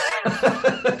Fence.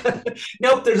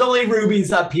 Nope, there's only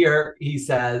rubies up here, he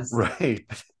says. Right.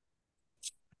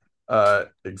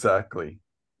 Exactly.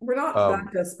 We're not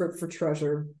that desperate for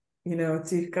treasure. You know,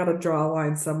 you've got to draw a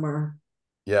line somewhere.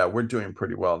 Yeah, we're doing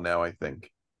pretty well now, I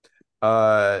think.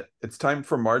 It's time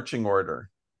for marching order.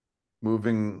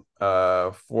 Moving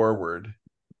forward.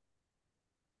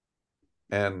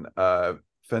 And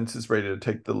Fence is ready to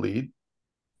take the lead.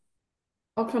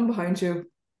 I'll come behind you.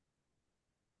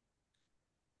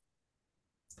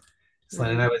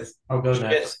 And I'll go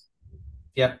next.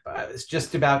 Yep, I was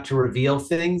just about to reveal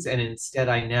things, and instead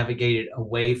I navigated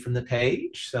away from the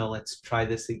page. So let's try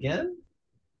this again.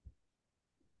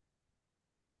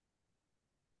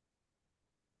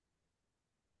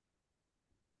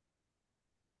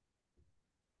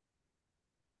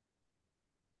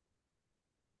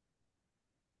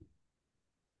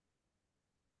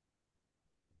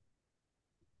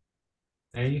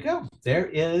 There you go. There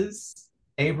is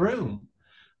a room.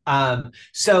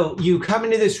 So you come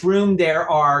into this room. There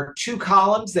are four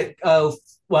columns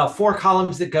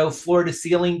that go floor to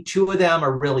ceiling. Two of them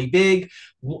are really big.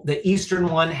 The eastern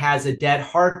one has a dead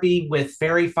harpy with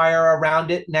fairy fire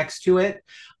around it next to it.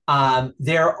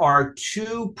 There are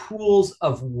two pools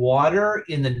of water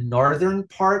in the northern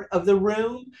part of the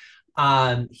room,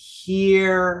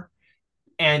 here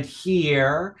and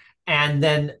here. And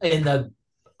then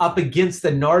up against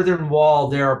the northern wall,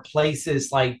 there are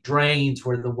places like drains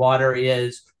where the water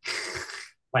is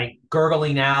like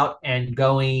gurgling out and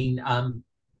going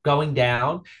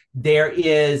down. There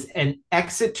is an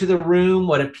exit to the room,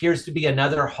 what appears to be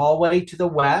another hallway to the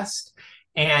west.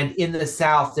 And in the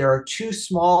south, there are two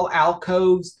small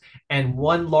alcoves and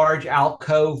one large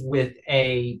alcove with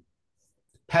a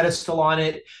pedestal on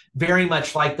it, very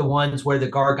much like the ones where the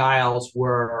gargoyles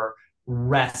were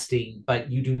resting,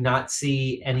 but you do not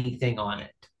see anything on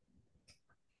it.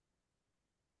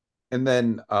 And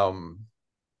then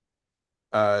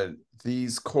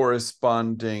these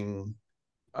corresponding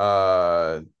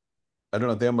I don't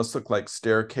know, they almost look like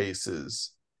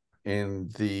staircases in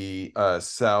the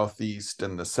southeast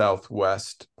and the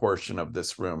southwest portion of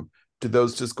this room. Do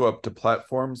those just go up to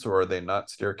platforms, or are they not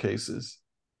staircases?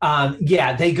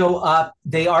 Yeah, they go up.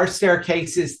 They are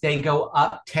staircases. They go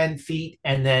up 10 feet,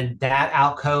 and then that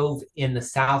alcove in the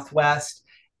southwest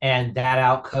and that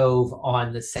alcove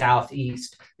on the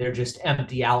southeast, they're just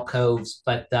empty alcoves,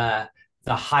 but the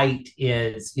height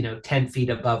is 10 feet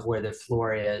above where the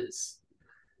floor is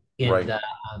in right.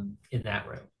 In that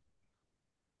room.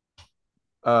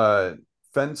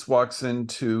 Fence walks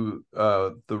into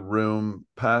the room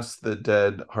past the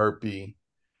dead harpy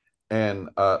and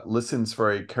listens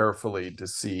very carefully to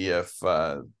see if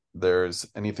there's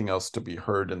anything else to be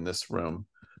heard in this room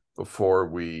before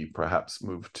we perhaps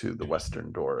move to the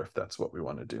western door, if that's what we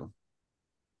want to do.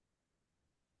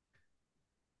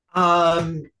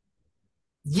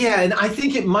 Yeah, and I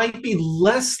think it might be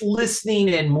less listening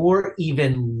and more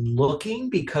even looking,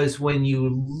 because when you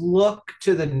look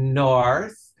to the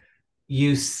north,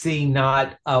 you see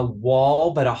not a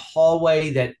wall, but a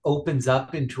hallway that opens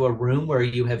up into a room where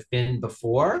you have been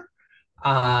before,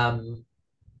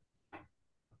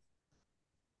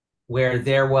 where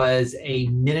there was a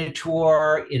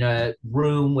minotaur in a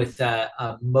room with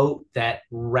a moat that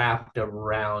wrapped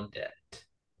around it.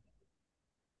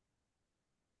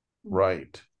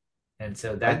 Right. And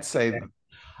so I'd that's say,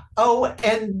 oh,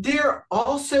 and there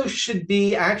also should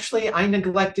be, actually, I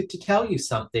neglected to tell you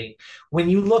something. When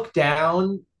you look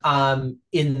down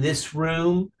in this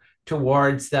room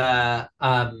towards the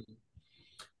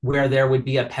where there would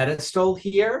be a pedestal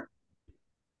here,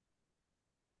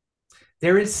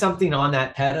 there is something on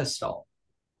that pedestal.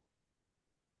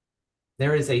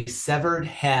 There is a severed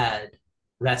head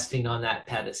resting on that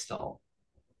pedestal.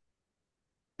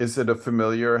 is it a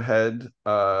familiar head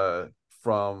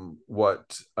from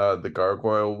what the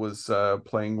gargoyle was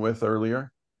playing with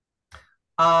earlier?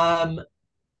 Um,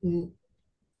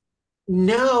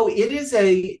 no, it is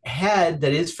a head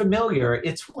that is familiar.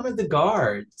 It's one of the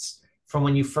guards from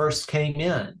when you first came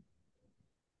in.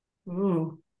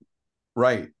 Ooh.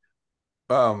 Right.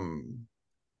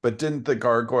 But didn't the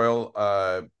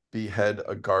gargoyle behead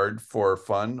a guard for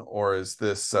fun, or is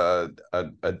this a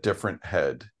different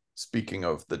head? Speaking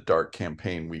of the dark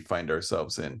campaign we find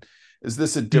ourselves in, is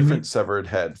this a different severed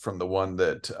head from the one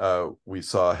that we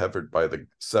saw severed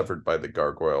by the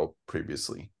gargoyle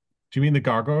previously? Do you mean the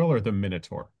gargoyle or the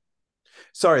minotaur?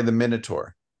 Sorry, the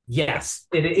minotaur. Yes,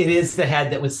 it is the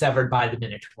head that was severed by the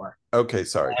minotaur. Okay,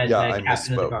 sorry. And Yeah, the I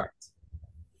captain of the misspoke. guards.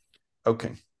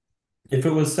 Okay. If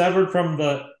it was severed from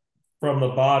the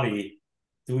body,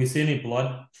 do we see any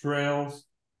blood trails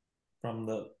from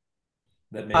the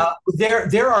that may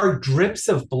There are drips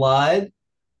of blood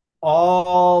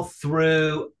all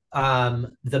through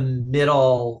the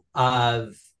middle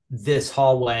of this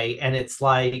hallway, and it's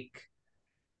like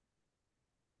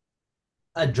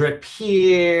a drip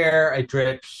here, a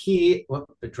drip here,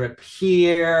 a drip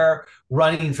here,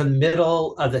 running from the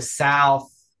middle of the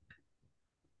south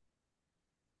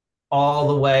all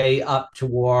the way up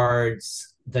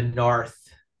towards the north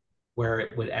where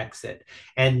it would exit.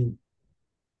 And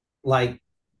like,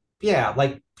 yeah,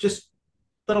 like just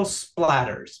little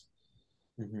splatters.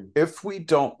 If we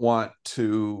don't want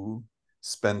to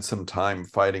spend some time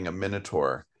fighting a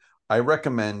minotaur, I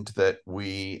recommend that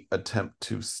we attempt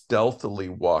to stealthily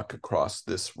walk across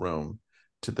this room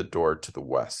to the door to the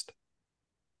west.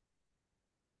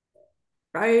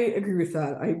 I agree with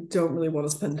that. I don't really want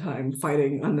to spend time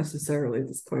fighting unnecessarily at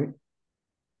this point.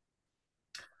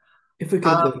 If we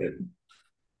could avoid it.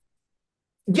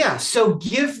 Yeah, so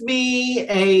give me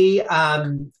a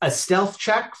stealth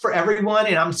check for everyone,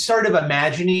 and I'm sort of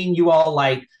imagining you all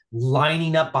like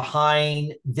lining up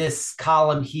behind this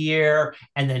column here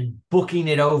and then booking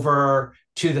it over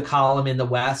to the column in the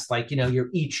west. Like, you're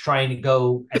each trying to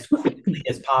go as quickly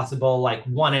as possible, like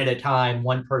one at a time,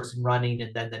 one person running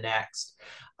and then the next.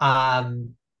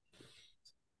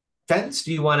 Fence,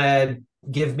 do you want to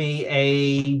give me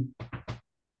a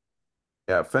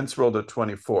Yeah, Fence rolled a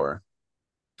 24.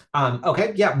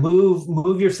 Okay, yeah,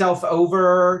 move yourself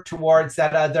over towards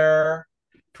that other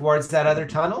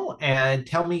tunnel and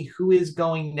tell me who is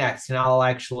going next, and I'll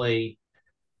actually.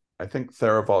 I think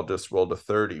Theraval just rolled a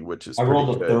 30, which is I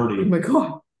rolled a good. 30. Oh my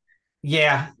god.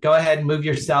 Yeah, go ahead and move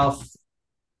yourself.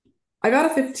 I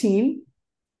got a 15.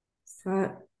 Is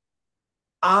that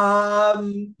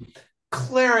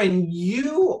Claren,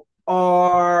 you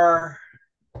are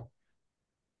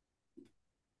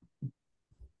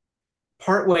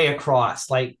partway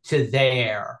across, like to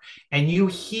there, and you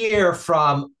hear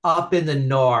from up in the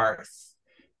north,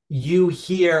 you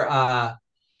hear oh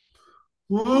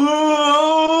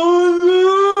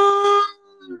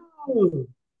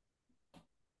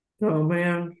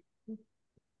man.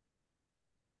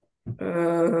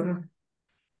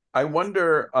 I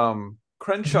wonder,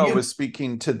 Crenshaw was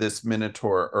speaking to this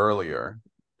minotaur earlier.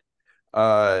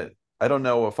 I don't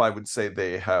know if I would say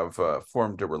they have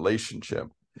formed a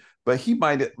relationship, but he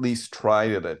might at least try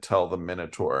to tell the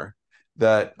minotaur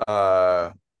that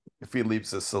if he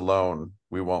leaves us alone,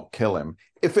 we won't kill him,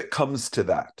 if it comes to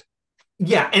that.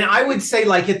 Yeah, and I would say,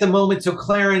 like, at the moment, so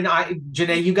Claren,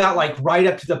 Janae, you got like right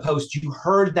up to the post. You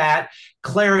heard that.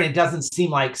 Claren, it doesn't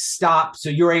seem like stop, so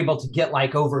you're able to get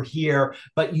like over here,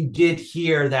 but you did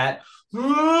hear that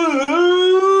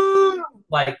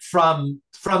like from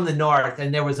the north,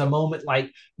 and there was a moment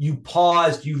like you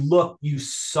paused, you looked, you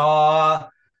saw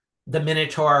the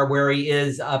Minotaur where he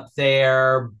is up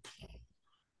there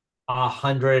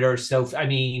 100 or so. I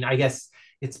mean, I guess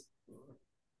it's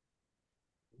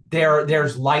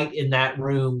there's light in that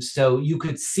room, so you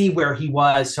could see where he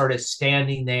was sort of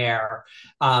standing there.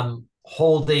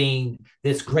 holding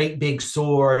this great big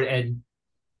sword and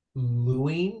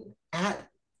mooing at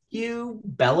you,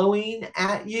 bellowing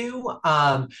at you.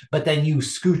 But then you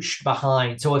scooched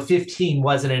behind. So a 15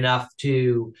 wasn't enough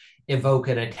to evoke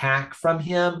an attack from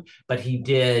him, but he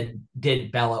did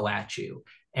bellow at you.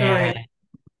 And right.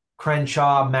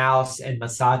 Crenshaw, Mouse, and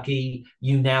Masaki,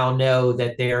 you now know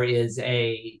that there is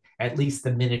at least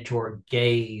the Minotaur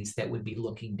gaze that would be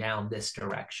looking down this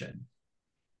direction.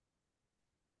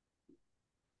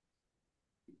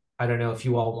 I don't know if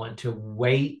you all want to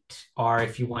wait or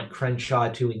if you want Crenshaw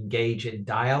to engage in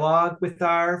dialogue with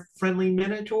our friendly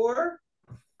Minotaur.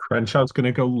 Crenshaw's going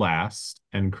to go last,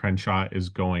 and Crenshaw is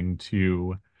going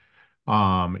to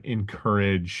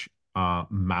encourage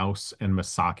Mouse and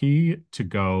Masaki to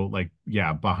go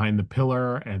behind the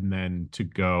pillar and then to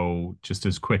go just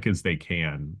as quick as they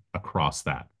can across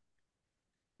that.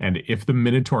 And if the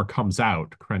Minotaur comes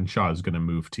out, Crenshaw is going to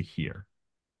move to here.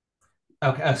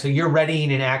 Okay, so you're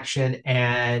readying in action,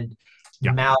 and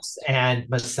Yeah. Mouse and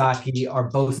Masaki are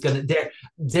both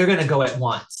they're gonna go at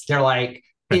once. They're like,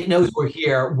 Okay. it knows we're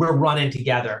here, we're running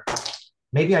together.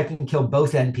 Maybe I can kill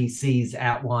both NPCs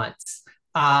at once.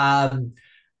 Mouse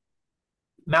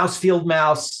Field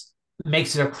Mouse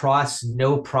makes it across,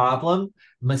 no problem.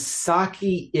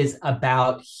 Masaki is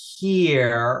about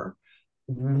here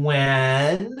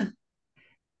when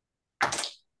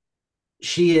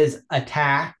she is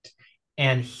attacked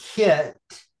and hit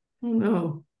Oh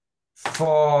no.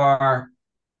 for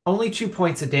only 2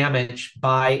 points of damage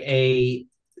by a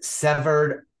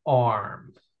severed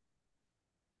arm.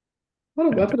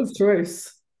 What a weapon of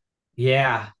choice.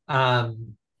 Yeah. That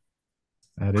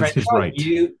is Crenshaw, his right.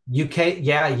 you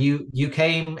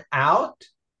came out.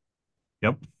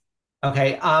 Yep.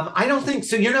 Okay. I don't think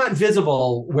so. You're not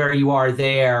visible where you are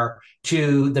there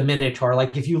to the Minotaur.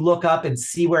 Like if you look up and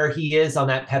see where he is on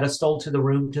that pedestal to the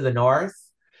room to the north,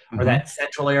 or that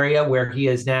central area where he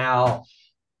is now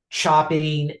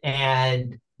chopping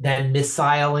and then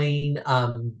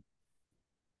missiling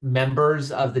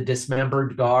members of the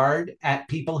dismembered guard at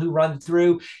people who run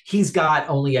through. He's got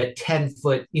only a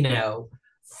 10-foot,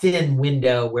 thin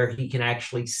window where he can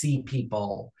actually see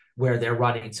people where they're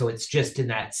running. So it's just in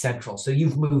that central. So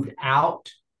you've moved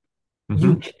out.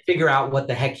 You can figure out what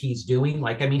the heck he's doing.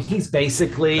 Like, I mean, he's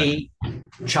basically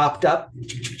chopped up.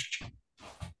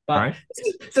 Right.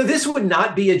 So this would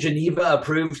not be a Geneva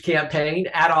approved campaign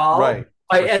at all. Right.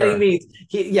 By any means.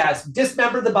 Yes,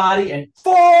 dismember the body and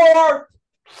four.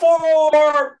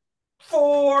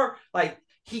 Like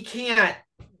he can't.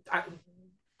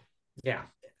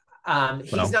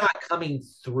 He's not coming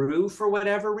through for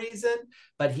whatever reason,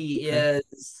 but he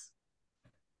is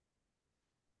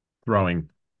throwing.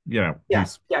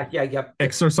 He's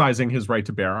exercising his right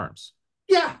to bear arms.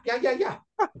 Yeah.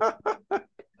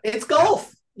 It's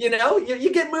golf. You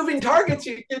get moving targets.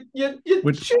 You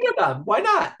shoot at them. Why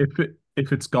not?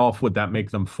 If it's golf, would that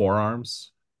make them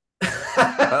forearms? It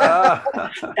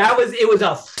was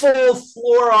a full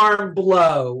forearm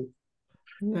blow.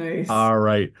 Nice. All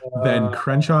right. Then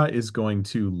Crenshaw is going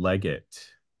to leg it.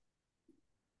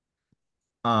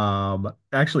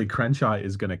 Actually, Crenshaw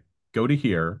is going to go to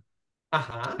here.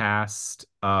 Cast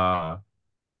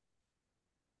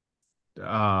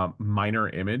minor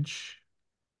image.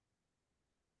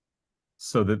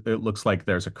 So that it looks like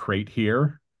there's a crate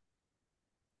here.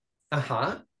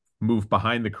 Move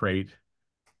behind the crate,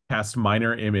 cast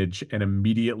minor image, and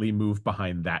immediately move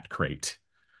behind that crate.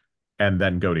 And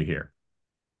then go to here.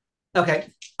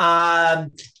 Okay.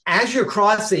 As you're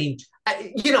crossing,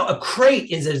 a crate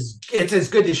it's as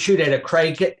good to shoot at a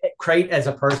crate as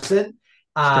a person.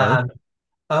 Sure.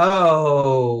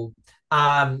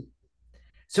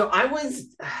 So I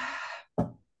was.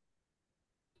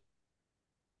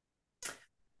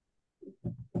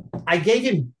 I gave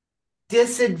him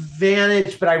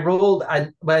disadvantage, but I rolled.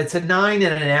 But it's a 9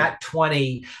 and an at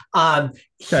 20.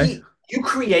 You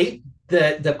create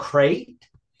the crate,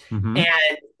 and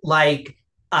like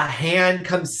a hand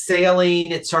comes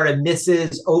sailing. It sort of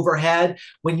misses overhead.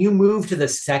 When you move to the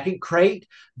second crate,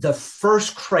 the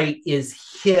first crate is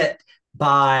hit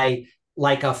by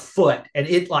like a foot, and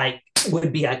it like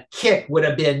would be a kick. Would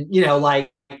have been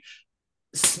like.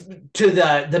 To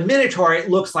the Minotaur, it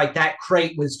looks like that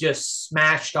crate was just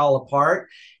smashed all apart.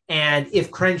 And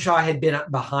if Crenshaw had been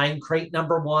behind crate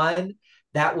number 1,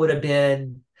 that would have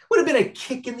been a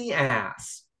kick in the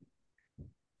ass.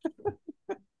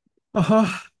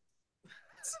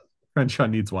 Crenshaw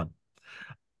needs one.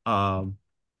 All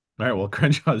right. Well,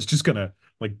 Crenshaw is just gonna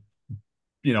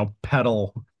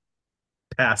pedal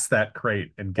past that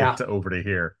crate and get over to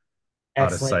here.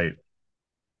 Excellent. Out of sight.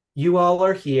 You all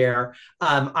are here.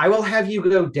 I will have you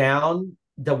go down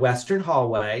the western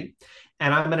hallway,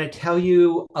 and I'm going to tell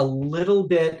you a little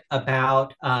bit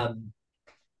about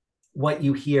what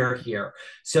you hear here.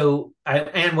 So,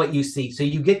 and what you see. So,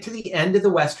 you get to the end of the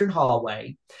western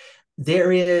hallway.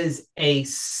 There is a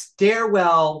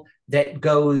stairwell that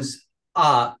goes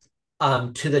up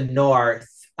to the north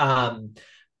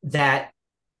that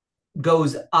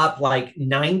goes up like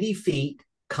 90 feet,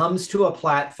 comes to a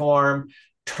platform,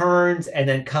 turns, and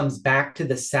then comes back to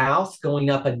the south, going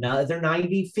up another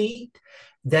 90 feet,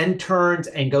 then turns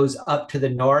and goes up to the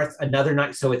north another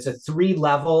night. So it's a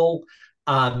three-level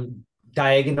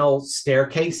diagonal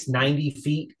staircase, 90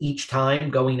 feet each time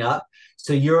going up.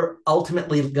 So you're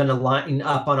ultimately going to line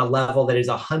up on a level that is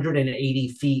 180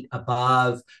 feet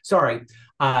above,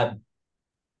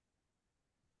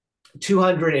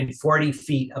 240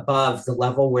 feet above the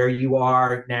level where you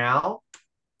are now.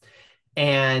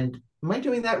 And am I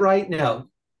doing that right? No,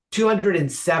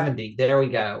 270, there we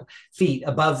go, feet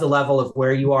above the level of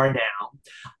where you are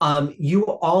now. You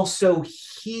also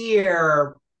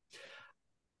hear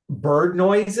bird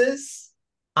noises.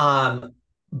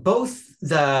 Both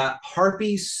the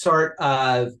harpies sort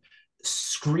of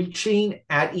screeching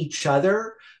at each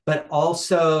other, but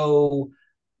also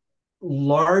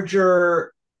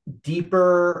larger,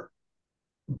 deeper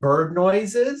bird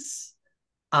noises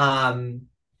as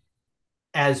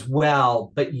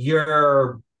well. But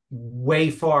you're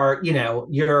way far,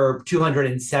 you're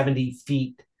 270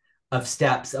 feet of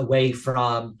steps away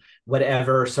from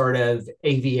whatever sort of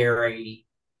aviary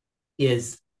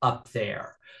is up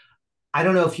there. I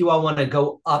don't know if you all want to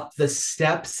go up the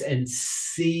steps and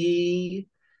see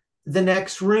the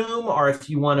next room, or if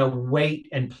you want to wait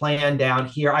and plan down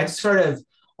here. I sort of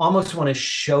almost want to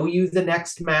show you the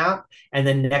next map, and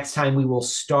then next time we will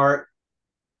start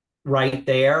right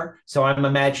there. So I'm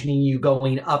imagining you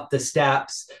going up the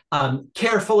steps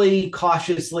carefully,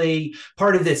 cautiously.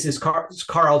 Part of this is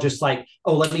Carl just like,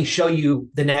 oh, let me show you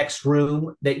the next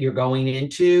room that you're going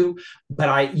into.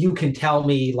 But you can tell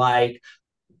me like,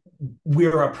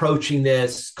 we're approaching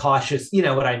this cautious, you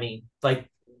know what I mean? Like,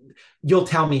 you'll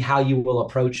tell me how you will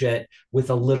approach it with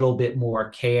a little bit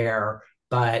more care,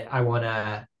 but I want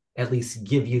to at least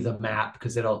give you the map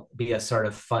because it'll be a sort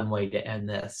of fun way to end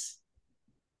this.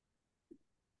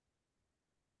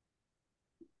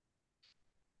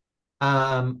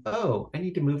 I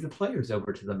need to move the players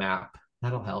over to the map.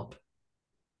 That'll help.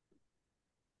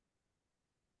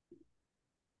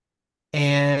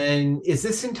 And is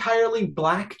this entirely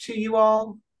black to you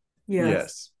all?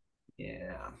 Yes.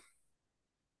 Yeah.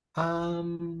 Let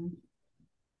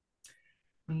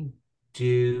me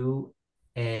do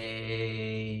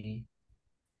a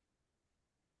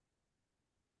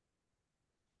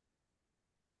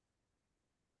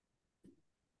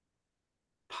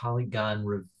polygon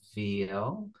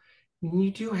reveal.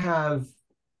 You do have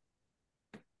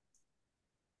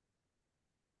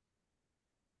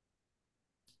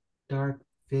dark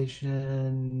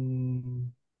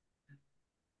vision.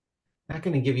 Not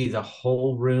going to give you the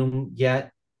whole room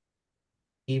yet,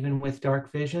 even with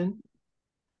dark vision,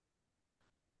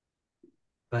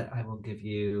 but I will give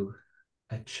you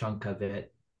a chunk of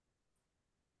it.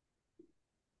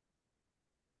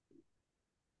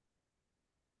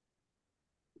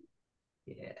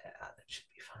 Yeah, that should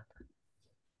be fun.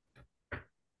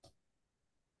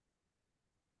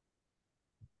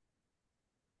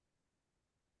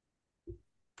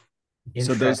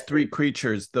 So those three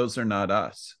creatures, those are not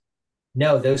us.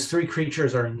 No, those three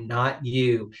creatures are not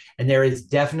you. And there is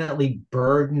definitely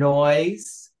bird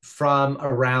noise from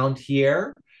around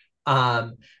here.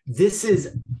 This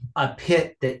is a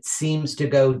pit that seems to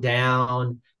go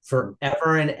down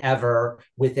forever and ever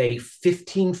with a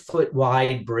 15-foot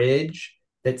wide bridge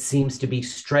that seems to be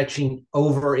stretching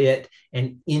over it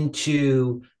and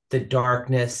into the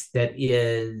darkness that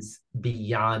is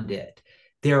beyond it.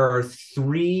 There are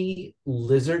three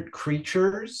lizard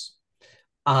creatures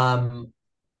on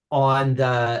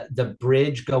the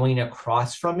bridge going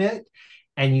across from it,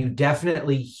 and you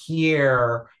definitely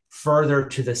hear further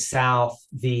to the south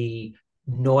the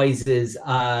noises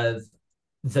of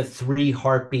the three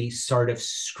harpies sort of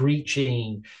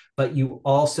screeching, but you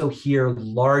also hear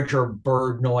larger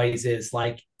bird noises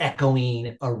like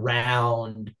echoing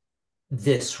around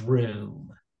this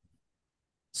room.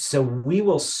 So we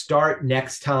will start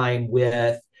next time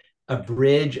with a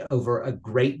bridge over a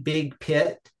great big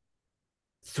pit,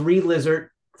 three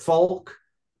lizard folk,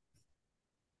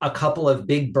 a couple of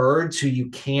big birds who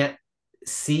you can't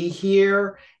see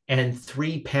here, and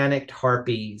three panicked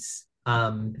harpies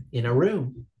in a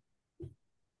room.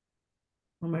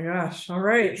 Oh my gosh. All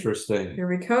right. Interesting. Here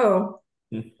we go.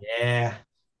 Yeah,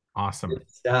 Awesome. good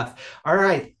stuff. All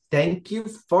right. Thank you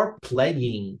for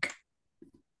playing.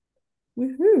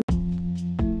 Woohoo.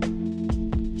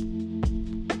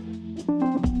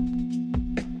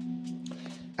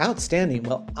 Outstanding.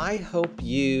 Well, I hope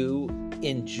you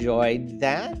enjoyed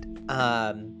that.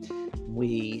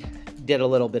 We did a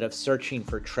little bit of searching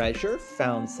for treasure,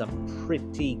 found some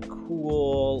pretty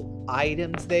cool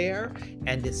items there,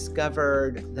 and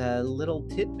discovered the little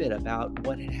tidbit about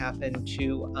what had happened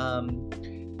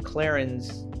to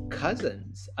Claren's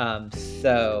cousins.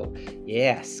 So,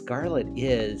 yeah, Scarlet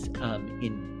is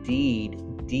indeed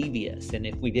devious. And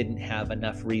if we didn't have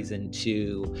enough reason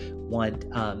to want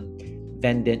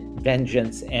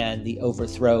vengeance and the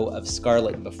overthrow of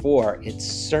Scarlet before, it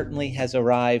certainly has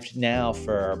arrived now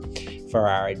for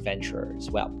our adventurers.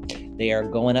 Well, they are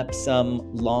going up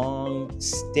some long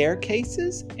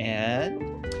staircases,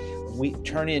 and we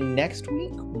turn in next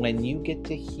week when you get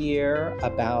to hear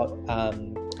about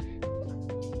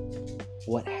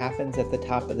what happens at the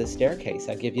top of the staircase.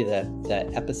 I'll give you the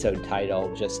episode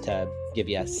title just to give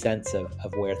you a sense of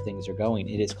where things are going.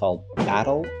 It is called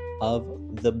Battle of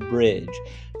the Bridge.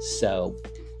 So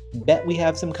bet we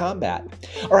have some combat.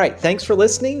 All right, thanks for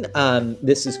listening.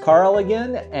 This is Carl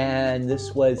again, and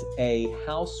this was a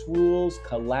House Rules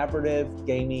Collaborative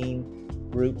Gaming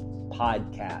Group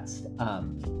podcast.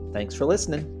 Thanks for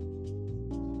listening.